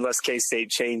 He did. Unless K-State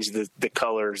changed the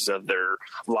colors of their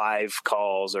live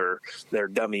calls or their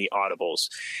dummy audibles.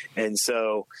 And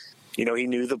so, he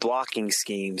knew the blocking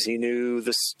schemes. He knew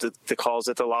the calls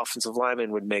that the offensive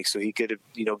lineman would make, so he could,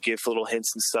 give little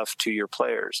hints and stuff to your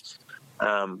players.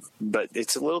 But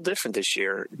it's a little different this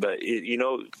year. But,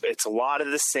 it's a lot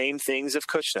of the same things of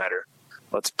Coach Snyder.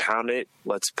 Let's pound it.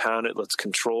 Let's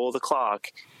control the clock.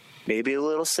 Maybe a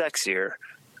little sexier.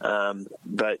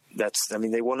 But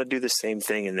they want to do the same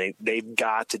thing, and they've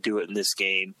got to do it in this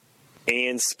game.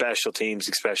 And special teams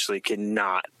especially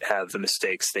cannot have the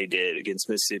mistakes they did against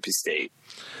Mississippi State.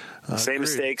 Same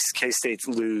mistakes, K-State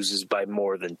loses by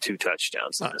more than 2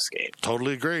 touchdowns in this game.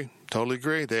 Totally agree.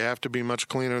 They have to be much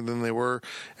cleaner than they were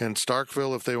in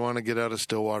Starkville if they want to get out of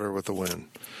Stillwater with a win.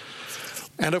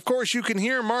 And, of course, you can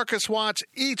hear Marcus Watts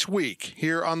each week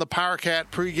here on the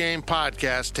PowerCat pregame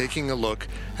podcast, taking a look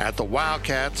at the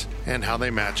Wildcats and how they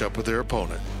match up with their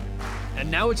opponent. And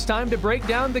now it's time to break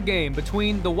down the game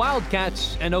between the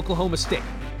Wildcats and Oklahoma State.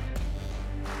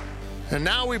 And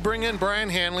now we bring in Brian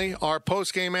Hanley, our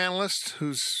post-game analyst,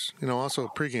 who's, also a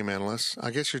pregame analyst.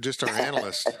 I guess you're just our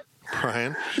analyst,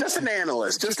 Brian. Just an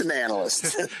analyst.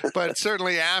 But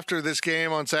certainly after this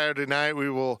game on Saturday night, we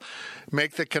will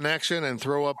make the connection and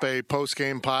throw up a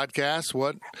post-game podcast.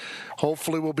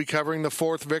 Hopefully we'll be covering the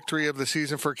 4th victory of the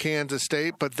season for Kansas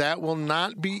State, but that will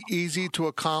not be easy to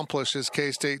accomplish as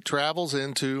K-State travels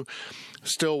into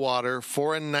Stillwater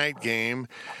for a night game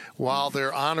while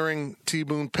they're honoring T.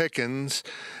 Boone Pickens,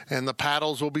 and the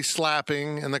paddles will be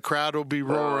slapping and the crowd will be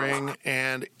roaring,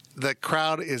 and the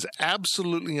crowd is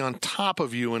absolutely on top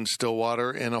of you in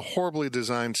Stillwater in a horribly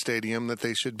designed stadium that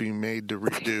they should be made to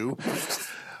redo.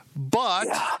 But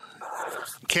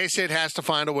K-State has to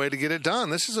find a way to get it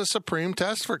done. This is a supreme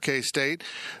test for K-State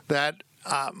that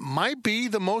might be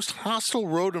the most hostile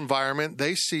road environment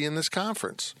they see in this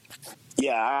conference.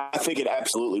 Yeah, I think it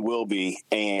absolutely will be,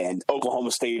 and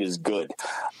Oklahoma State is good.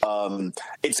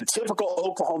 It's a typical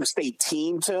Oklahoma State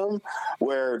team, Tim,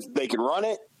 where they can run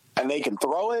it and they can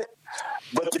throw it.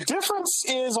 But the difference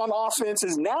is on offense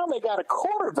is now they got a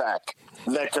quarterback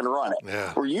that can run it.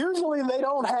 Yeah. Where usually they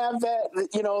don't have that,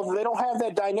 they don't have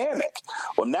that dynamic.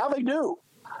 Well, now they do.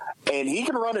 And he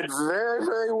can run it very,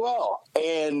 very well.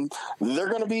 And they're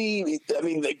going to be,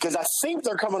 because I think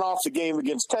they're coming off the game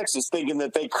against Texas thinking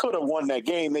that they could have won that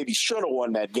game, maybe should have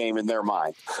won that game in their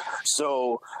mind.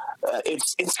 So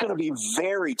it's going to be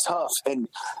very tough. And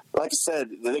like I said,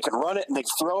 they can run it and they can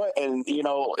throw it. And,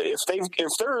 if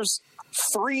there's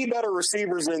 3 better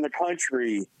receivers in the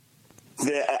country,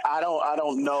 I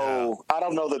don't know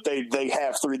that they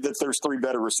have 3. That there's 3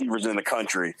 better receivers in the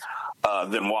country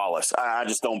than Wallace. I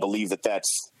just don't believe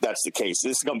that's the case.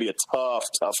 This is going to be a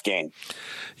tough game.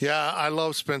 Yeah, I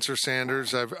love Spencer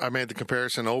Sanders. I made the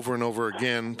comparison over and over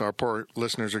again. Our poor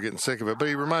listeners are getting sick of it, but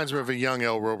he reminds me of a young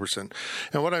L. Roberson.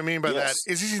 And what I mean by that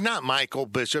is he's not Michael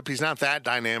Bishop. He's not that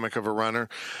dynamic of a runner,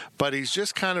 but he's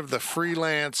just kind of the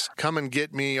freelance, come and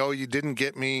get me. Oh, you didn't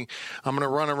get me. I'm going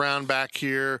to run around back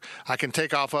here. I can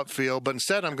take off upfield, but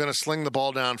instead I'm going to sling the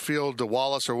ball downfield to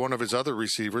Wallace or one of his other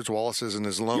receivers. Wallace isn't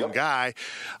his lone guy.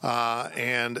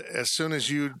 And as soon as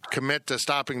you commit to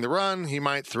stopping the run, he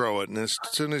might throw it. And as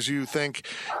soon as you think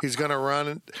he's going to run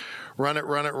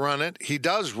it, he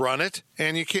does run it,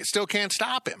 and you still can't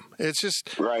stop him. It's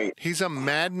just he's a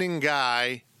maddening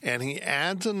guy and he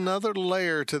adds another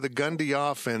layer to the Gundy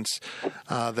offense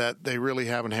that they really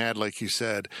haven't had, like you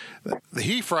said.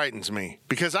 He frightens me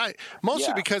because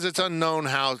because it's unknown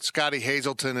how Scotty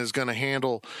Hazelton is going to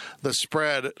handle the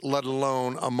spread, let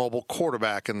alone a mobile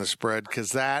quarterback in the spread, because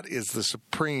that is the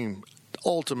supreme,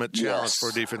 ultimate challenge for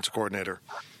a defensive coordinator.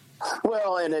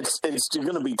 Well, and it's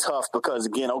going to be tough because,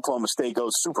 again, Oklahoma State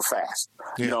goes super fast.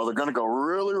 Yeah. You know, they're going to go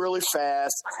really, really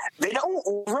fast. They don't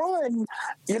run,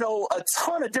 a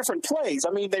ton of different plays.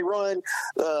 I mean, they run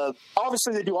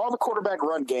obviously they do all the quarterback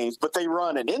run games, but they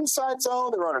run an inside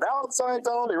zone, they run an outside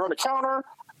zone, they run a counter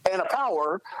and a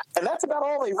power, and that's about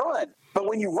all they run. But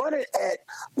when you run it at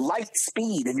light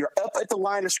speed and you're up at the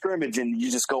line of scrimmage and you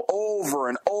just go over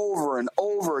and over and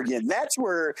over again, that's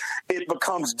where it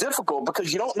becomes difficult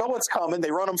because you don't know what's coming.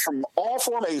 They run them from all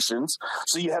formations,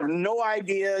 so you have no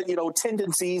idea,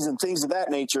 tendencies and things of that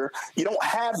nature. You don't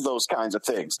have those kinds of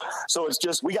things. So it's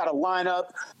just we got to line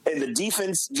up, and the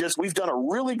defense we've done a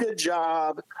really good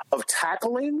job of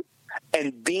tackling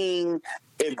and being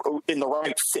in the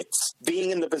right fits,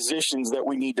 being in the positions that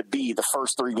we need to be the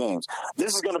first 3 games.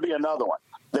 This is going to be another one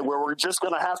where we're just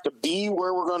going to have to be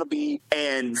where we're going to be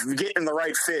and get in the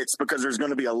right fits, because there's going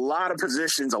to be a lot of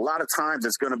positions, a lot of times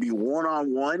it's going to be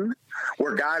one-on-one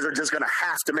where guys are just going to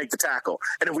have to make the tackle.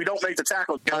 And if we don't make the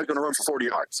tackle, the guy's going to run for 40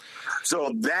 yards.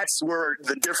 So that's where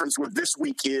the difference with this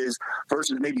week is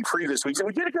versus maybe previous weeks. And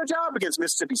we did a good job against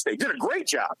Mississippi State. Did a great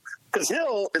job because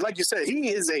Hill, like you said, he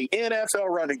is a NFL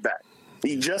running back.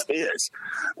 He just is.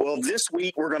 Well, this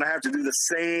week we're going to have to do the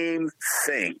same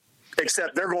thing,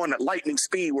 except they're going at lightning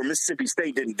speed where Mississippi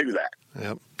State didn't do that.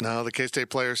 Yep. Now, the K-State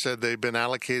player said they've been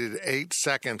allocated 8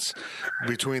 seconds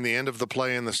between the end of the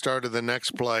play and the start of the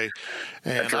next play.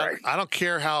 And that's right. I don't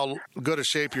care how good a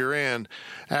shape you're in.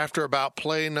 After about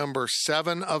play number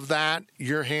 7 of that,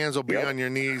 your hands will be on your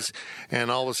knees,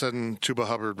 and all of a sudden Chuba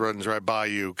Hubbard runs right by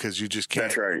you because you just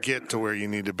can't get to where you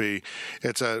need to be.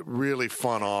 It's a really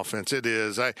fun offense. It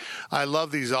is. I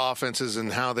love these offenses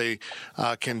and how they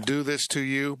can do this to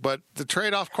you, but the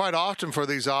trade-off quite often for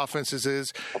these offenses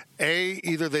is,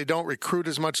 either they don't recruit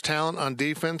as much talent on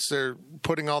defense, they're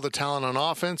putting all the talent on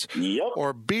offense,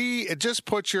 or B, it just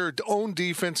puts your own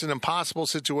defense in an impossible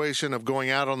situation of going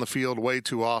out on the field way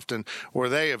too often where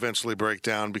they eventually break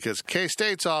down, because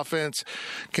K-State's offense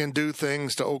can do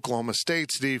things to Oklahoma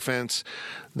State's defense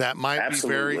that might be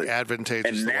very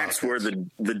advantageous. And that's where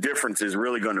the difference is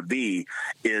really going to be,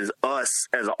 is us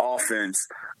as an offense.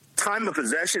 Time of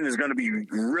possession is going to be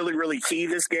really, really key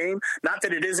this game. Not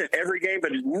that it isn't every game,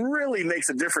 but it really makes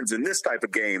a difference in this type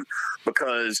of game,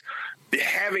 because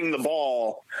having the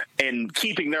ball and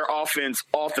keeping their offense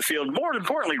off the field, more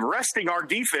importantly, resting our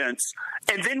defense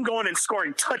and then going and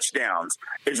scoring touchdowns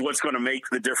is what's going to make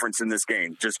the difference in this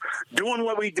game. Just doing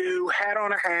what we do, hat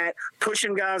on a hat,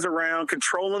 pushing guys around,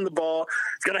 controlling the ball.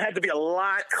 It's going to have to be a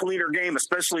lot cleaner game,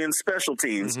 especially in special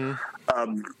teams,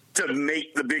 to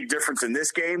make the big difference in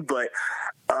this game. But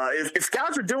if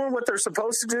guys are doing what they're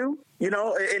supposed to do,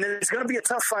 and it's going to be a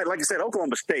tough fight. Like I said,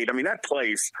 Oklahoma State, I mean, that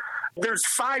place, there's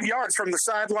 5 yards from the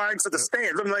sidelines to the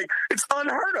stands. I'm like, it's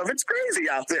unheard of. It's crazy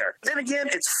out there. Then again,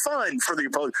 it's fun for the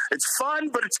opponent. It's fun,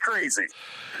 but it's crazy.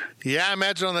 Yeah, I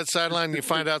imagine on that sideline you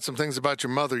find out some things about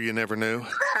your mother you never knew.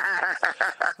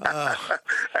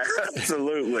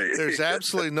 Absolutely. There's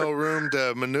absolutely no room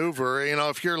to maneuver.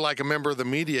 If you're like a member of the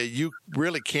media, you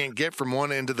really can't get from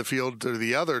one end of the field to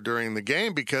the other during the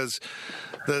game because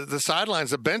the sidelines,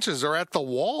 the benches are at the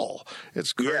wall.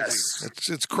 It's crazy. Yes.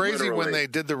 It's crazy. Literally. When they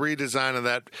did the redesign of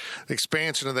that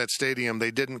expansion of that stadium,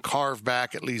 they didn't carve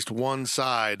back at least one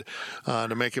side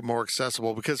to make it more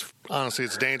accessible, because honestly,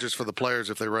 it's dangerous for the players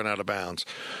if they run out of bounds.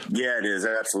 Yeah, it is.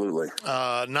 Absolutely.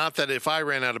 Not that if I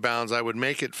ran out of bounds, I would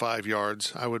make it 5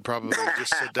 yards. I would probably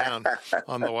just sit down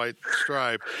on the white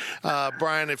stripe.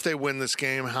 Brian, if they win this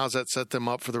game, how's that set them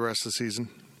up for the rest of the season?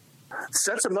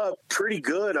 Sets them up pretty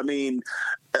good. I mean,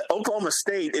 Oklahoma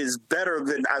State is better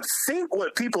than I think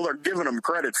what people are giving them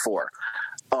credit for.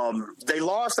 They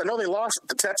lost. I know they lost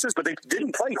to Texas, but they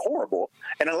didn't play horrible.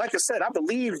 And like I said, I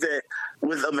believe that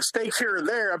with a mistake here or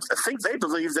there, I think they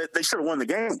believe that they should have won the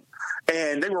game.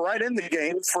 And they were right in the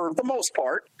game for the most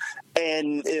part.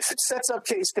 And if it sets up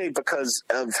K-State because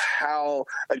of how,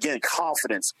 again,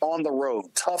 confidence on the road,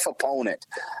 tough opponent,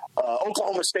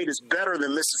 Oklahoma State is better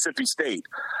than Mississippi State.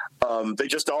 They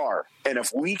just are. And if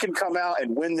we can come out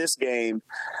and win this game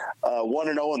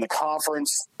 1-0 in the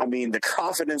conference, I mean, the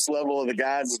confidence level of the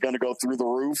guys is going to go through the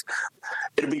roof.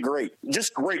 It'll be great.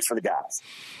 Just great for the guys.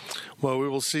 Well, we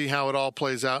will see how it all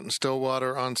plays out in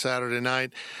Stillwater on Saturday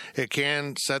night. It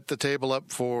can set the table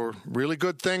up for really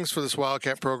good things for this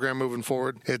Wildcat program moving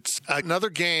forward. It's another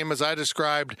game, as I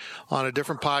described on a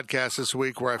different podcast this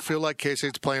week, where I feel like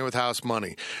K-State's playing with house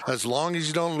money. As long as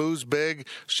you don't lose big,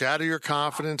 shatter your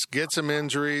confidence, get some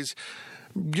injuries,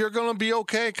 you're going to be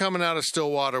okay coming out of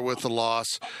Stillwater with the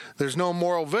loss. There's no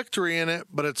moral victory in it,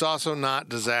 but it's also not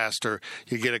disaster.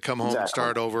 You get to come home and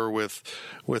start over with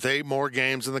 8 more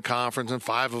games in the conference, and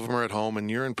 5 of them are at home,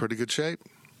 and you're in pretty good shape.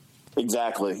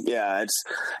 Exactly. Yeah, it's,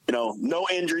 no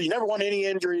injury. You never want any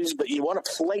injuries, but you want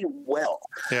to play well.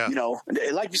 Yeah.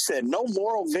 Like you said, no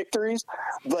moral victories,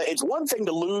 but it's one thing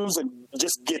to lose and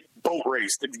just get boat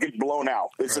raced and get blown out.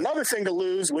 It's another thing to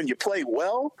lose when you play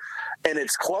well and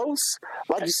it's close.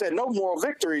 Like you said, no moral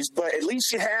victories, but at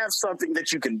least you have something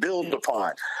that you can build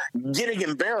upon. Getting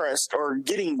embarrassed or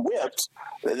getting whipped,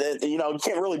 you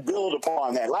can't really build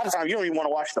upon that. A lot of times you don't even want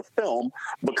to watch the film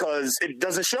because it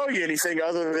doesn't show you anything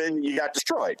other than you got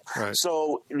destroyed. Right.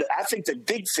 So I think the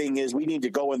big thing is we need to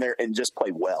go in there and just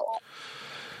play well.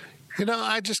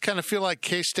 I just kind of feel like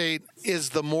K-State is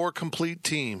the more complete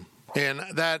team, and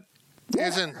that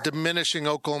isn't diminishing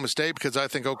Oklahoma State, because I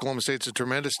think Oklahoma State's a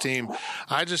tremendous team.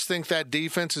 I just think that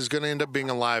defense is going to end up being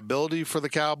a liability for the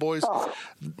Cowboys.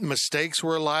 Mistakes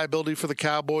were a liability for the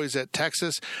Cowboys at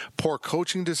Texas. Poor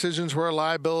coaching decisions were a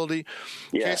liability.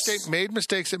 Yes. K-State made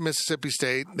mistakes at Mississippi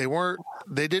State.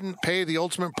 They didn't pay the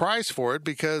ultimate price for it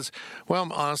because, well,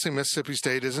 honestly, Mississippi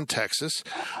State isn't Texas.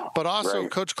 But also,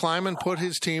 Coach Kleiman put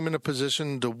his team in a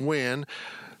position to win.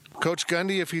 Coach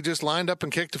Gundy, if he just lined up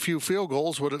and kicked a few field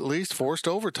goals, would at least forced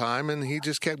overtime, and he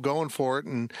just kept going for it,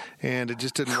 and it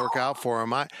just didn't work out for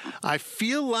him. I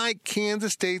feel like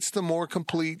Kansas State's the more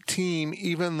complete team,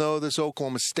 even though this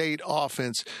Oklahoma State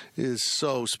offense is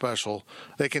so special.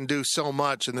 They can do so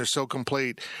much, and they're so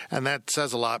complete, and that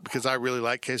says a lot because I really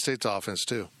like K-State's offense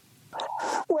too.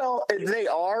 Well, they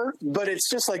are, but it's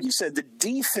just like you said, the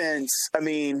defense,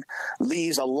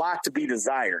 leaves a lot to be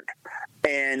desired.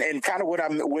 And kind of what I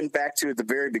went back to at the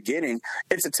very beginning,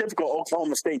 it's a typical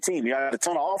Oklahoma State team. You got a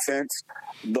ton of offense,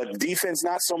 but defense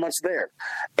not so much there.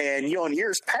 And, in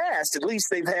years past, at least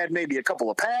they've had maybe a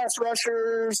couple of pass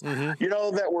rushers,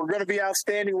 that were going to be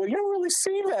outstanding. Well, you don't really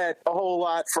see that a whole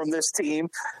lot from this team.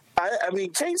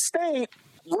 K-State,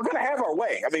 we're going to have our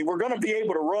way. We're going to be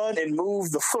able to run and move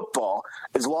the football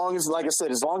as long as, like I said,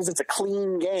 as long as it's a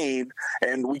clean game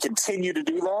and we continue to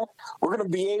do that, we're going to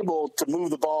be able to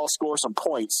move the ball, score some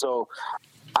points. So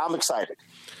I'm excited.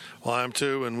 Well, I am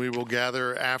too, and we will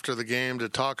gather after the game to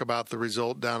talk about the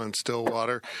result down in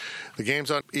Stillwater. The game's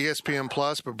on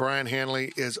ESPN+, but Brian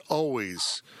Hanley is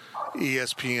always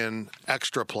ESPN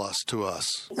Extra Plus to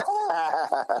us.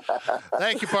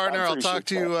 Thank you, partner. I'll talk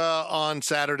to you on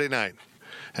Saturday night.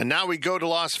 And now we go to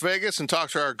Las Vegas and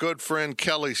talk to our good friend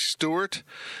Kelly Stewart.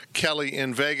 Kelly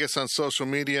in Vegas on social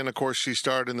media, and of course she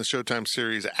starred in the Showtime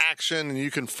series Action, and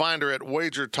you can find her at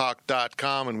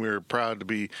wagertalk.com, and we're proud to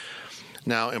be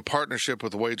now in partnership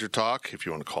with Wager Talk, if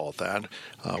you want to call it that.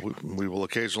 We will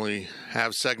occasionally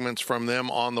have segments from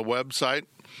them on the website,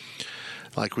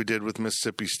 like we did with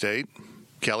Mississippi State.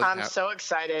 Kelly, I'm so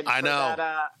excited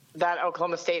for that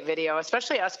Oklahoma State video,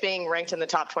 especially us being ranked in the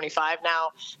top 25 now,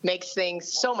 makes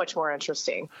things so much more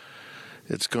interesting.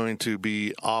 It's going to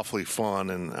be awfully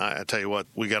fun, and I tell you what,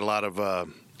 we got a lot of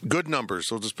good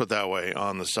numbers, we'll just put that way,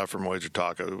 on the stuff from Wager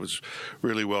Talk. It was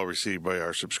really well received by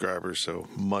our subscribers, so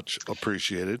much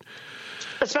appreciated.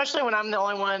 Especially when I'm the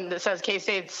only one that says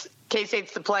K-State's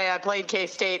the play. I played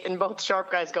K-State, and both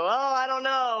Sharp guys go, I don't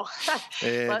know.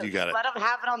 And you got it. Let them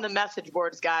have it on the message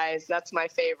boards, guys. That's my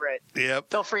favorite.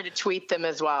 Yep. Feel free to tweet them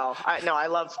as well. I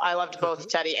loved both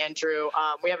Teddy and Drew.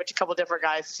 We have a couple different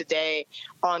guys today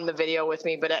on the video with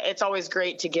me, but it's always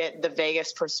great to get the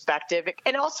Vegas perspective.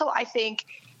 And also, I think,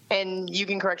 and you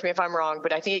can correct me if I'm wrong,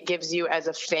 but I think it gives you as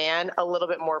a fan a little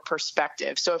bit more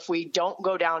perspective. So if we don't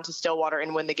go down to Stillwater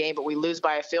and win the game, but we lose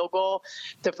by a field goal,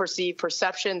 the perceived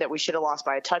perception that we should have lost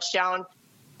by a touchdown,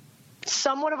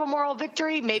 somewhat of a moral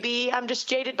victory. Maybe I'm just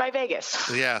jaded by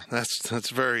Vegas. Yeah,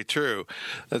 that's very true.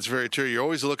 That's very true. You're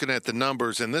always looking at the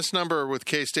numbers, and this number with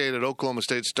K-State at Oklahoma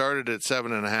State started at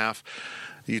 7.5.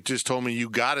 You just told me you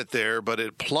got it there, but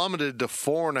it plummeted to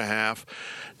 4.5.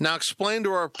 Now explain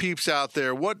to our peeps out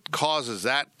there what causes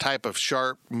that type of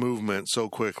sharp movement so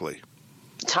quickly.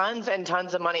 Tons and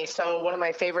tons of money. So one of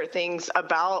my favorite things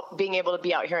about being able to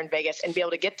be out here in Vegas and be able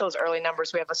to get those early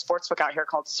numbers, we have a sportsbook out here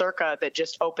called Circa that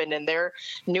just opened, and their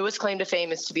newest claim to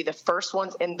fame is to be the first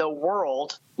ones in the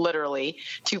world, literally,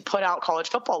 to put out college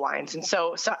football lines. And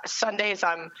so Sundays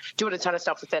I'm doing a ton of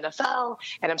stuff with NFL,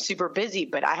 and I'm super busy,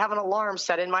 but I have an alarm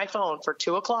set in my phone for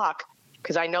 2:00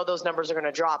 because I know those numbers are going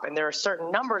to drop, and there are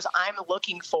certain numbers I'm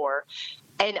looking for.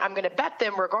 And I'm going to bet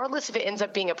them regardless if it ends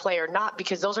up being a play or not,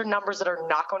 because those are numbers that are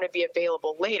not going to be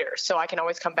available later. So I can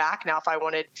always come back. Now, if I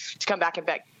wanted to come back and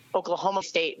bet Oklahoma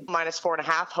State -4.5,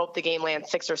 hope the game lands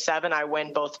 6 or 7, I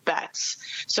win both bets.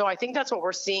 So I think that's what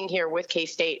we're seeing here with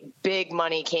K-State. Big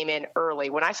money came in early.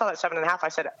 When I saw that 7.5, I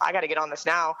said, I got to get on this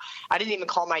now. I didn't even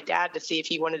call my dad to see if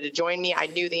he wanted to join me. I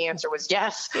knew the answer was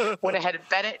yes. Went ahead and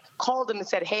bet it, called him and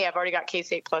said, hey, I've already got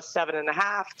K-State plus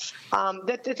 7.5.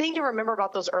 The thing to remember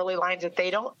about those early lines is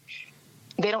they don't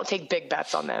take big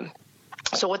bets on them.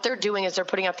 So what they're doing is they're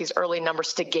putting out these early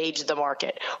numbers to gauge the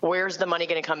market. Where's the money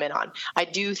going to come in on? I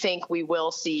do think we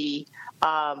will see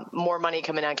more money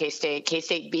coming on K-State.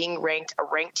 K-State being a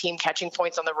ranked team, catching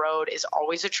points on the road is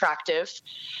always attractive.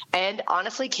 And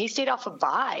honestly, K-State off a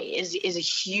bye is a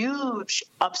huge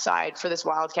upside for this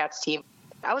Wildcats team.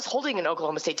 I was holding an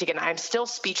Oklahoma State ticket, and I'm still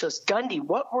speechless. Gundy,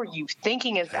 what were you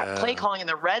thinking as that play calling in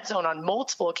the red zone on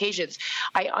multiple occasions?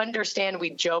 I understand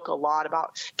we joke a lot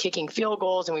about kicking field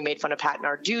goals, and we made fun of Pat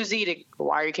Narduzzi.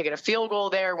 Why are you kicking a field goal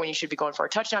there when you should be going for a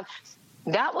touchdown?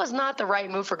 That was not the right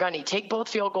move for Gundy. Take both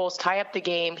field goals, tie up the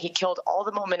game. He killed all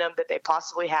the momentum that they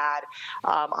possibly had.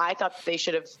 I thought that they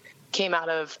should have came out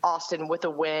of Austin with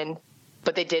a win,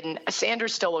 but they didn't.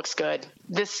 Sanders still looks good.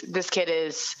 This kid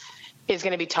is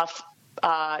going to be tough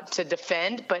to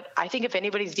defend, but I think if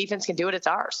anybody's defense can do it, it's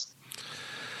ours.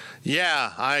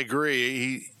 Yeah, I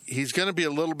agree. He's going to be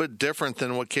a little bit different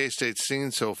than what K-State's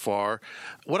seen so far.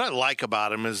 What I like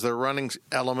about him is they're running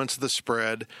elements of the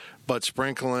spread, but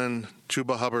sprinkling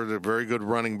Chuba Hubbard, a very good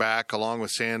running back, along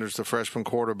with Sanders, the freshman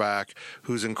quarterback,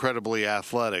 who's incredibly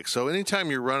athletic. So anytime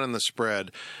you're running the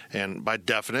spread, and by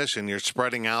definition, you're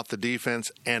spreading out the defense,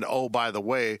 and oh, by the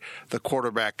way, the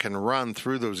quarterback can run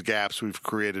through those gaps we've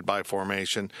created by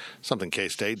formation, something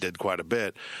K-State did quite a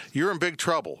bit, you're in big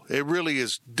trouble. It really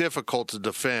is difficult to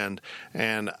defend,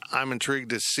 and I'm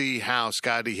intrigued to see how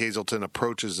Scotty Hazelton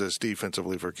approaches this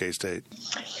defensively for K-State.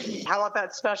 How about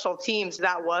that special teams?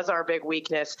 That was our big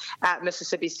weakness at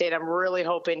Mississippi State. I'm really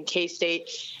hoping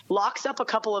K-State locks up a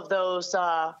couple of those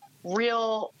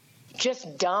real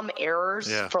just dumb errors,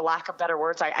 for lack of better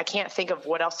words. I can't think of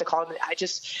what else to call them.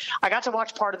 I got to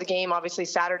watch part of the game. Obviously,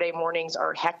 Saturday mornings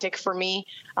are hectic for me.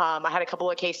 I had a couple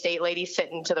of K-State ladies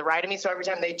sitting to the right of me, so every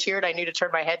time they cheered, I knew to turn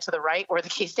my head to the right where the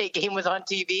K-State game was on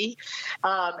TV.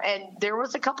 And there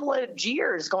was a couple of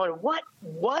jeers going, what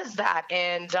was that?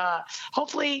 And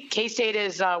hopefully K-State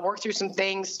has worked through some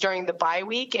things during the bye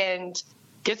week and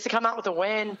gets to come out with a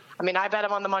win. I mean, I bet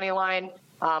him on the money line.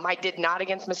 I did not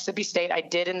against Mississippi State. I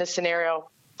did in this scenario.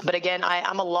 But again,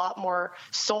 I'm a lot more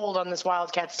sold on this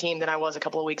Wildcats team than I was a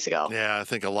couple of weeks ago. Yeah, I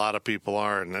think a lot of people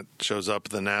are, and that shows up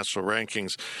in the national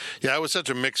rankings. Yeah, it was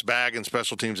such a mixed bag in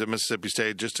special teams at Mississippi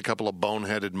State. Just a couple of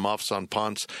boneheaded muffs on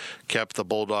punts kept the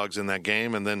Bulldogs in that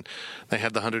game, and then they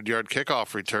had the 100-yard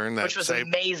kickoff return that which was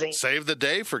amazing. Saved the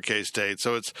day for K-State.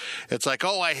 So it's like,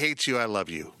 oh, I hate you, I love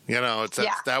you. You know,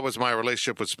 that was my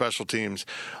relationship with special teams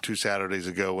 2 Saturdays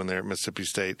ago when they're at Mississippi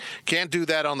State. Can't do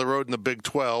that on the road in the Big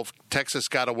 12. Texas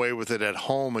got away with it at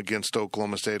home against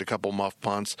Oklahoma State, a couple muff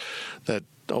punts that,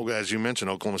 as you mentioned,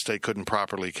 Oklahoma State couldn't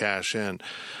properly cash in.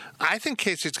 I think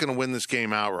K-State's going to win this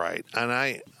game outright, and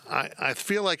I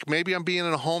feel like maybe I'm being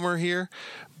a homer here,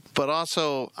 but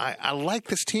also I like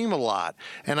this team a lot,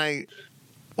 and I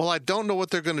don't know what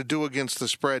they're going to do against the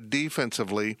spread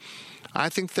defensively. I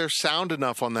think they're sound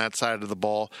enough on that side of the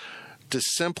ball to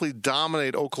simply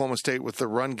dominate Oklahoma State with the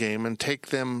run game and take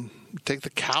the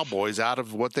Cowboys out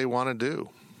of what they want to do.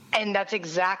 And that's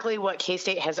exactly what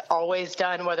K-State has always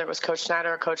done, whether it was Coach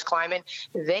Snyder or Coach Kleiman.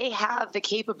 They have the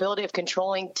capability of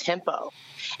controlling tempo.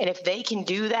 And if they can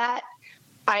do that,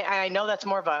 I know that's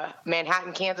more of a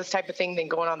Manhattan, Kansas type of thing than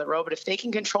going on the road, but if they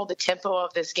can control the tempo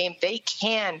of this game, they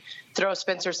can throw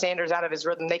Spencer Sanders out of his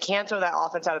rhythm. They can throw that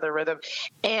offense out of their rhythm.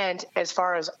 And as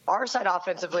far as our side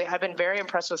offensively, I've been very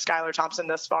impressed with Skylar Thompson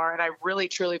thus far, and I really,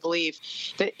 truly believe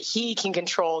that he can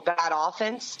control that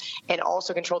offense and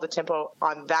also control the tempo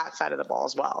on that side of the ball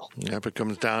as well. Yep, it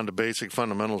comes down to basic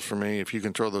fundamentals for me. If you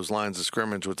control those lines of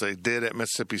scrimmage, which they did at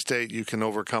Mississippi State, you can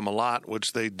overcome a lot,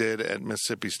 which they did at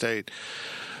Mississippi State.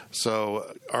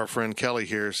 So our friend Kelly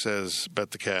here says,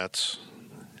 bet the Cats.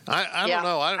 I don't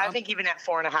know. I think even at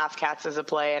 4.5 Cats is a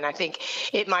play, and I think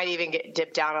it might even get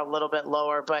dipped down a little bit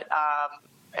lower. But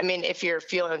I mean, if you're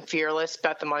feeling fearless,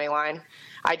 bet the money line.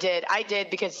 I did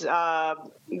because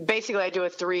basically I do a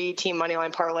 3-team money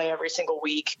line parlay every single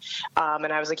week.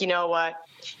 And I was like, you know what?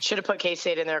 Should have put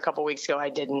K-State in there a couple weeks ago. I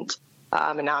didn't.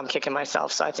 And now I'm kicking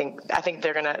myself. So I think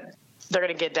they're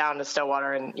gonna get down to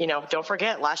Stillwater. And, don't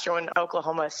forget last year when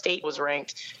Oklahoma State was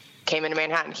ranked, came into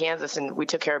Manhattan, Kansas, and we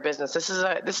took care of business. This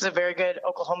is a very good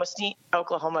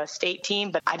Oklahoma State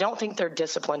team, but I don't think they're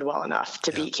disciplined well enough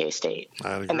to beat K-State.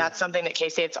 And that's something that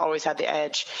K-State's always had the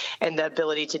edge and the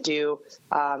ability to do.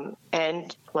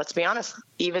 And let's be honest,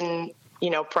 even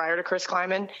prior to Chris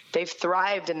Klieman, they've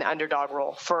thrived in the underdog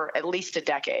role for at least a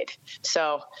decade.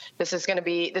 So this is going to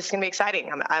be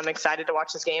exciting. I'm excited to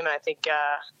watch this game, and I think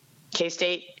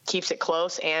K-State keeps it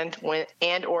close and wins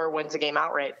the game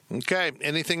outright. Okay.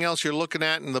 Anything else you're looking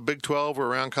at in the Big 12 or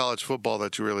around college football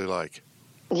that you really like?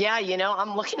 Yeah,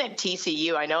 I'm looking at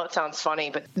TCU. I know it sounds funny,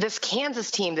 but this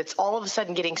Kansas team that's all of a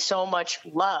sudden getting so much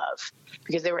love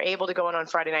because they were able to go in on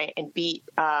Friday night and beat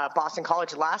Boston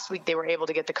College. Last week, they were able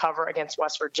to get the cover against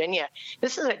West Virginia.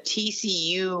 This is a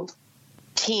TCU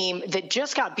team that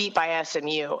just got beat by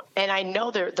SMU, and I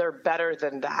know they're better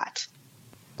than that.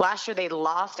 Last year, they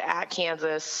lost at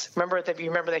Kansas. If you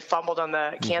remember, they fumbled on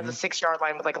the Kansas 6-yard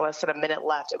line with less than a minute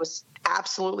left. It was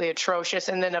absolutely atrocious.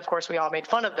 And then, of course, we all made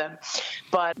fun of them.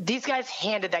 But these guys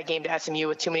handed that game to SMU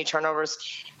with too many turnovers.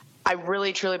 I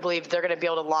really, truly believe they're going to be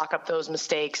able to lock up those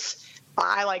mistakes.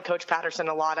 I like Coach Patterson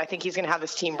a lot. I think he's going to have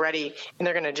this team ready, and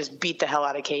they're going to just beat the hell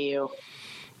out of KU.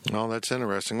 Oh, that's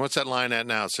interesting. What's that line at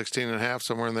now? 16.5,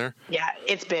 somewhere in there? Yeah,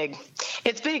 it's big.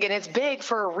 It's big, and it's big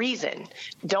for a reason.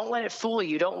 Don't let it fool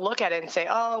you. Don't look at it and say,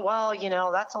 oh, well,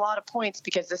 that's a lot of points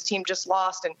because this team just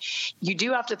lost. And you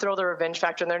do have to throw the revenge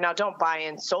factor in there. Now, don't buy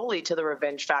in solely to the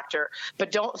revenge factor,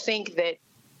 but don't think that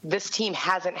this team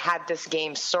hasn't had this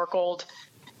game circled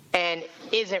and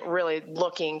isn't really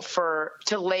looking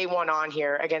to lay one on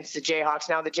here against the Jayhawks.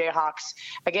 Now, the Jayhawks,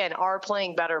 again, are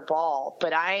playing better ball,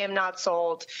 but I am not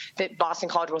sold that Boston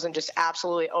College wasn't just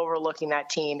absolutely overlooking that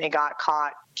team and got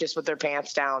caught just with their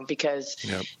pants down because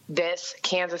this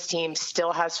Kansas team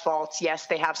still has faults. Yes,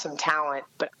 they have some talent,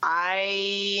 but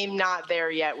I'm not there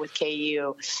yet with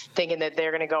KU thinking that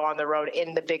they're going to go on the road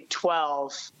in the Big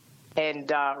 12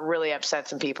 and really upset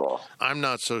some people. I'm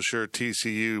not so sure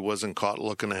TCU wasn't caught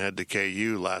looking ahead to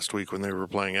KU last week when they were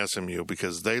playing SMU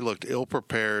because they looked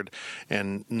ill-prepared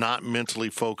and not mentally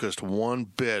focused one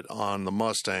bit on the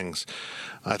Mustangs.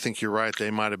 I think you're right.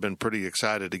 They might have been pretty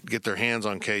excited to get their hands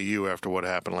on KU after what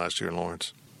happened last year in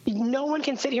Lawrence. No one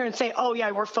can sit here and say, oh, yeah,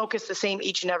 we're focused the same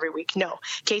each and every week. No.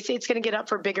 K-State's going to get up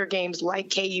for bigger games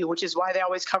like KU, which is why they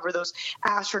always cover those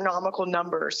astronomical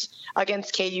numbers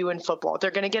against KU in football.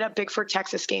 They're going to get up big for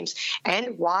Texas games.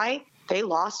 And why? They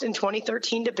lost in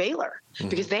 2013 to Baylor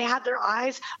because they had their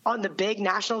eyes on the big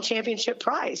national championship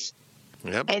prize.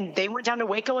 Yep. And they went down to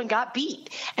Waco and got beat.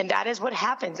 And that is what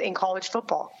happens in college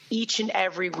football each and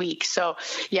every week. So,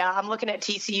 yeah, I'm looking at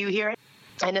TCU here.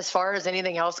 And as far as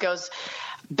anything else goes,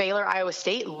 Baylor, Iowa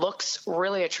State looks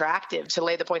really attractive to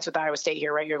lay the points with Iowa State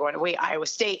here, right? You're going, wait, Iowa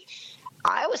State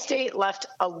left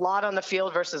a lot on the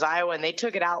field versus Iowa, and they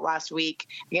took it out last week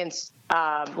against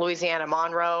Louisiana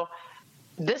Monroe.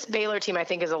 This Baylor team, I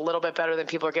think, is a little bit better than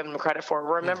people are giving them credit for.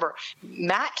 Remember,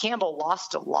 Matt Campbell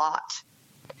lost a lot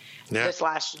this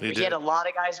last year. He had a lot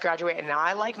of guys graduate, and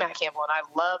I like Matt Campbell, and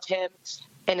I love him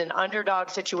in an underdog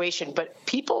situation, but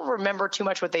people remember too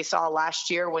much what they saw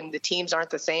last year when the teams aren't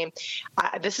the same.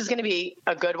 This is going to be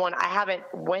a good one. I haven't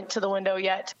went to the window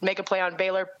yet, make a play on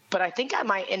Baylor, but I think I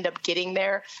might end up getting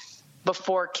there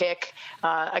before kick.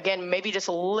 Again, maybe just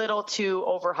a little too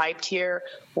overhyped here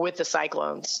with the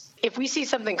Cyclones. If we see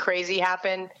something crazy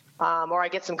happen or I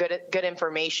get some good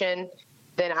information,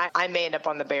 then I may end up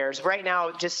on the Bears. Right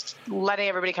now, just letting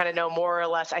everybody kind of know more or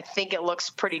less, I think it looks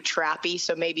pretty trappy,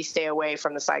 so maybe stay away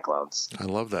from the Cyclones. I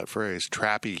love that phrase,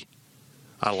 trappy.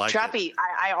 I like trappy. it.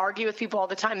 I argue with people all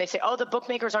the time. They say, oh, the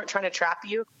bookmakers aren't trying to trap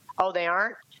you. Oh, they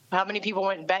aren't? How many people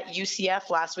went and bet UCF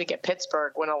last week at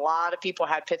Pittsburgh when a lot of people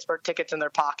had Pittsburgh tickets in their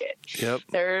pocket? Yep.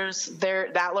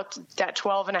 That looked at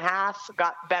 12.5,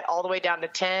 got bet all the way down to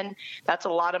 10. That's a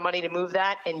lot of money to move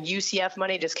that, and UCF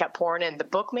money just kept pouring in. The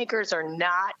bookmakers are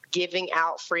not giving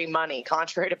out free money,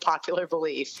 contrary to popular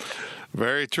belief.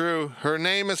 Very true. Her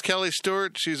name is Kelly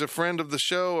Stewart. She's a friend of the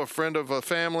show, a friend of a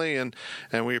family, and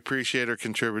we appreciate her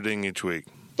contributing each week.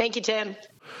 Thank you, Tim.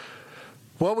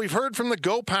 Well, we've heard from the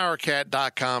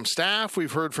GoPowerCat.com staff.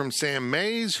 We've heard from Sam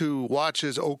Mays, who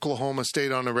watches Oklahoma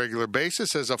State on a regular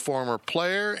basis as a former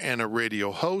player and a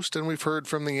radio host. And we've heard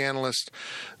from the analyst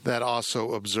that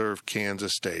also observed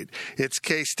Kansas State. It's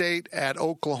K-State at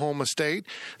Oklahoma State,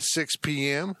 6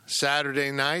 p.m.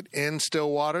 Saturday night in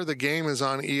Stillwater. The game is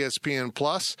on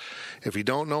ESPN+. If you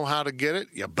don't know how to get it,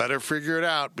 you better figure it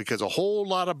out, because a whole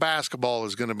lot of basketball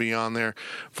is going to be on there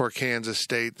for Kansas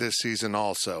State this season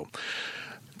also.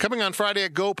 Coming on Friday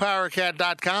at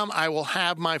GoPowerCat.com, I will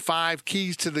have my 5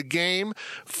 keys to the game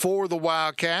for the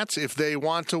Wildcats if they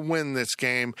want to win this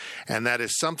game, and that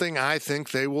is something I think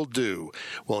they will do.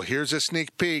 Well, here's a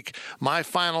sneak peek. My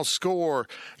final score,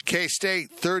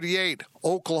 K-State 38,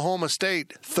 Oklahoma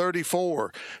State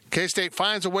 34. K-State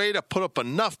finds a way to put up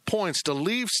enough points to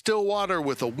leave Stillwater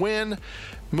with a win,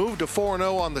 move to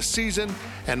 4-0 on the season,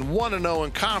 and 1-0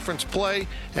 in conference play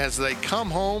as they come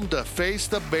home to face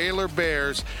the Baylor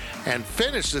Bears and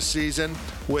finish the season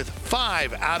with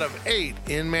 5 out of 8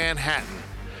 in Manhattan.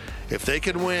 If they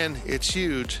can win, it's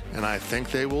huge, and I think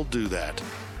they will do that.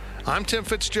 I'm Tim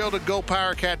Fitzgerald at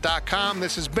GoPowerCat.com.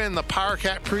 This has been the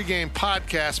PowerCat pregame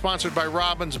podcast sponsored by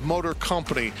Robbins Motor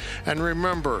Company. And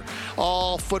remember,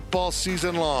 all football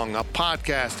season long, a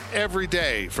podcast every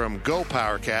day from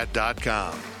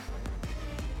GoPowerCat.com.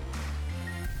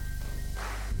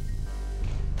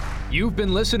 You've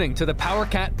been listening to the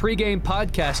PowerCat pregame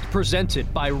podcast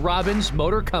presented by Robbins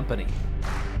Motor Company.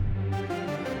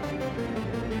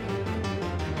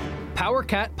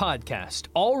 PowerCat Podcast.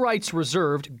 All rights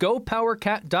reserved.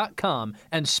 GoPowerCat.com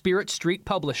and Spirit Street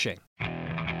Publishing.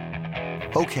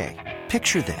 Okay,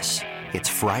 picture this. It's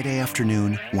Friday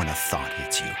afternoon when a thought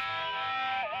hits you.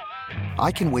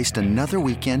 I can waste another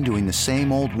weekend doing the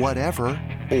same old whatever,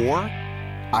 or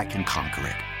I can conquer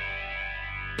it.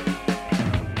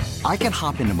 I can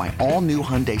hop into my all-new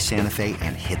Hyundai Santa Fe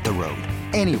and hit the road.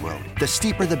 Any road. The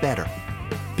steeper, the better.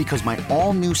 Because my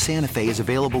all-new Santa Fe is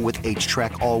available with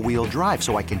H-Track all-wheel drive,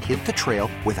 so I can hit the trail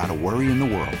without a worry in the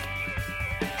world.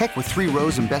 Heck, with 3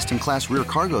 rows and best-in-class rear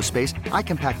cargo space, I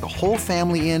can pack the whole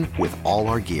family in with all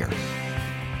our gear.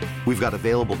 We've got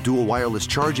available dual wireless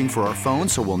charging for our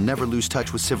phones, so we'll never lose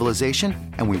touch with civilization,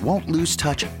 and we won't lose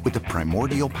touch with the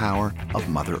primordial power of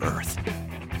Mother Earth.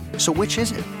 So which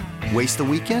is it? Waste the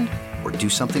weekend or do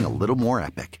something a little more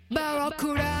epic?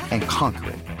 And conquer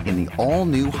it in the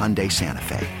all-new Hyundai Santa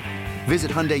Fe.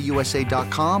 Visit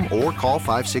HyundaiUSA.com or call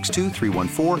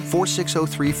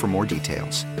 562-314-4603 for more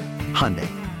details. Hyundai,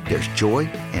 there's joy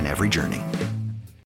in every journey.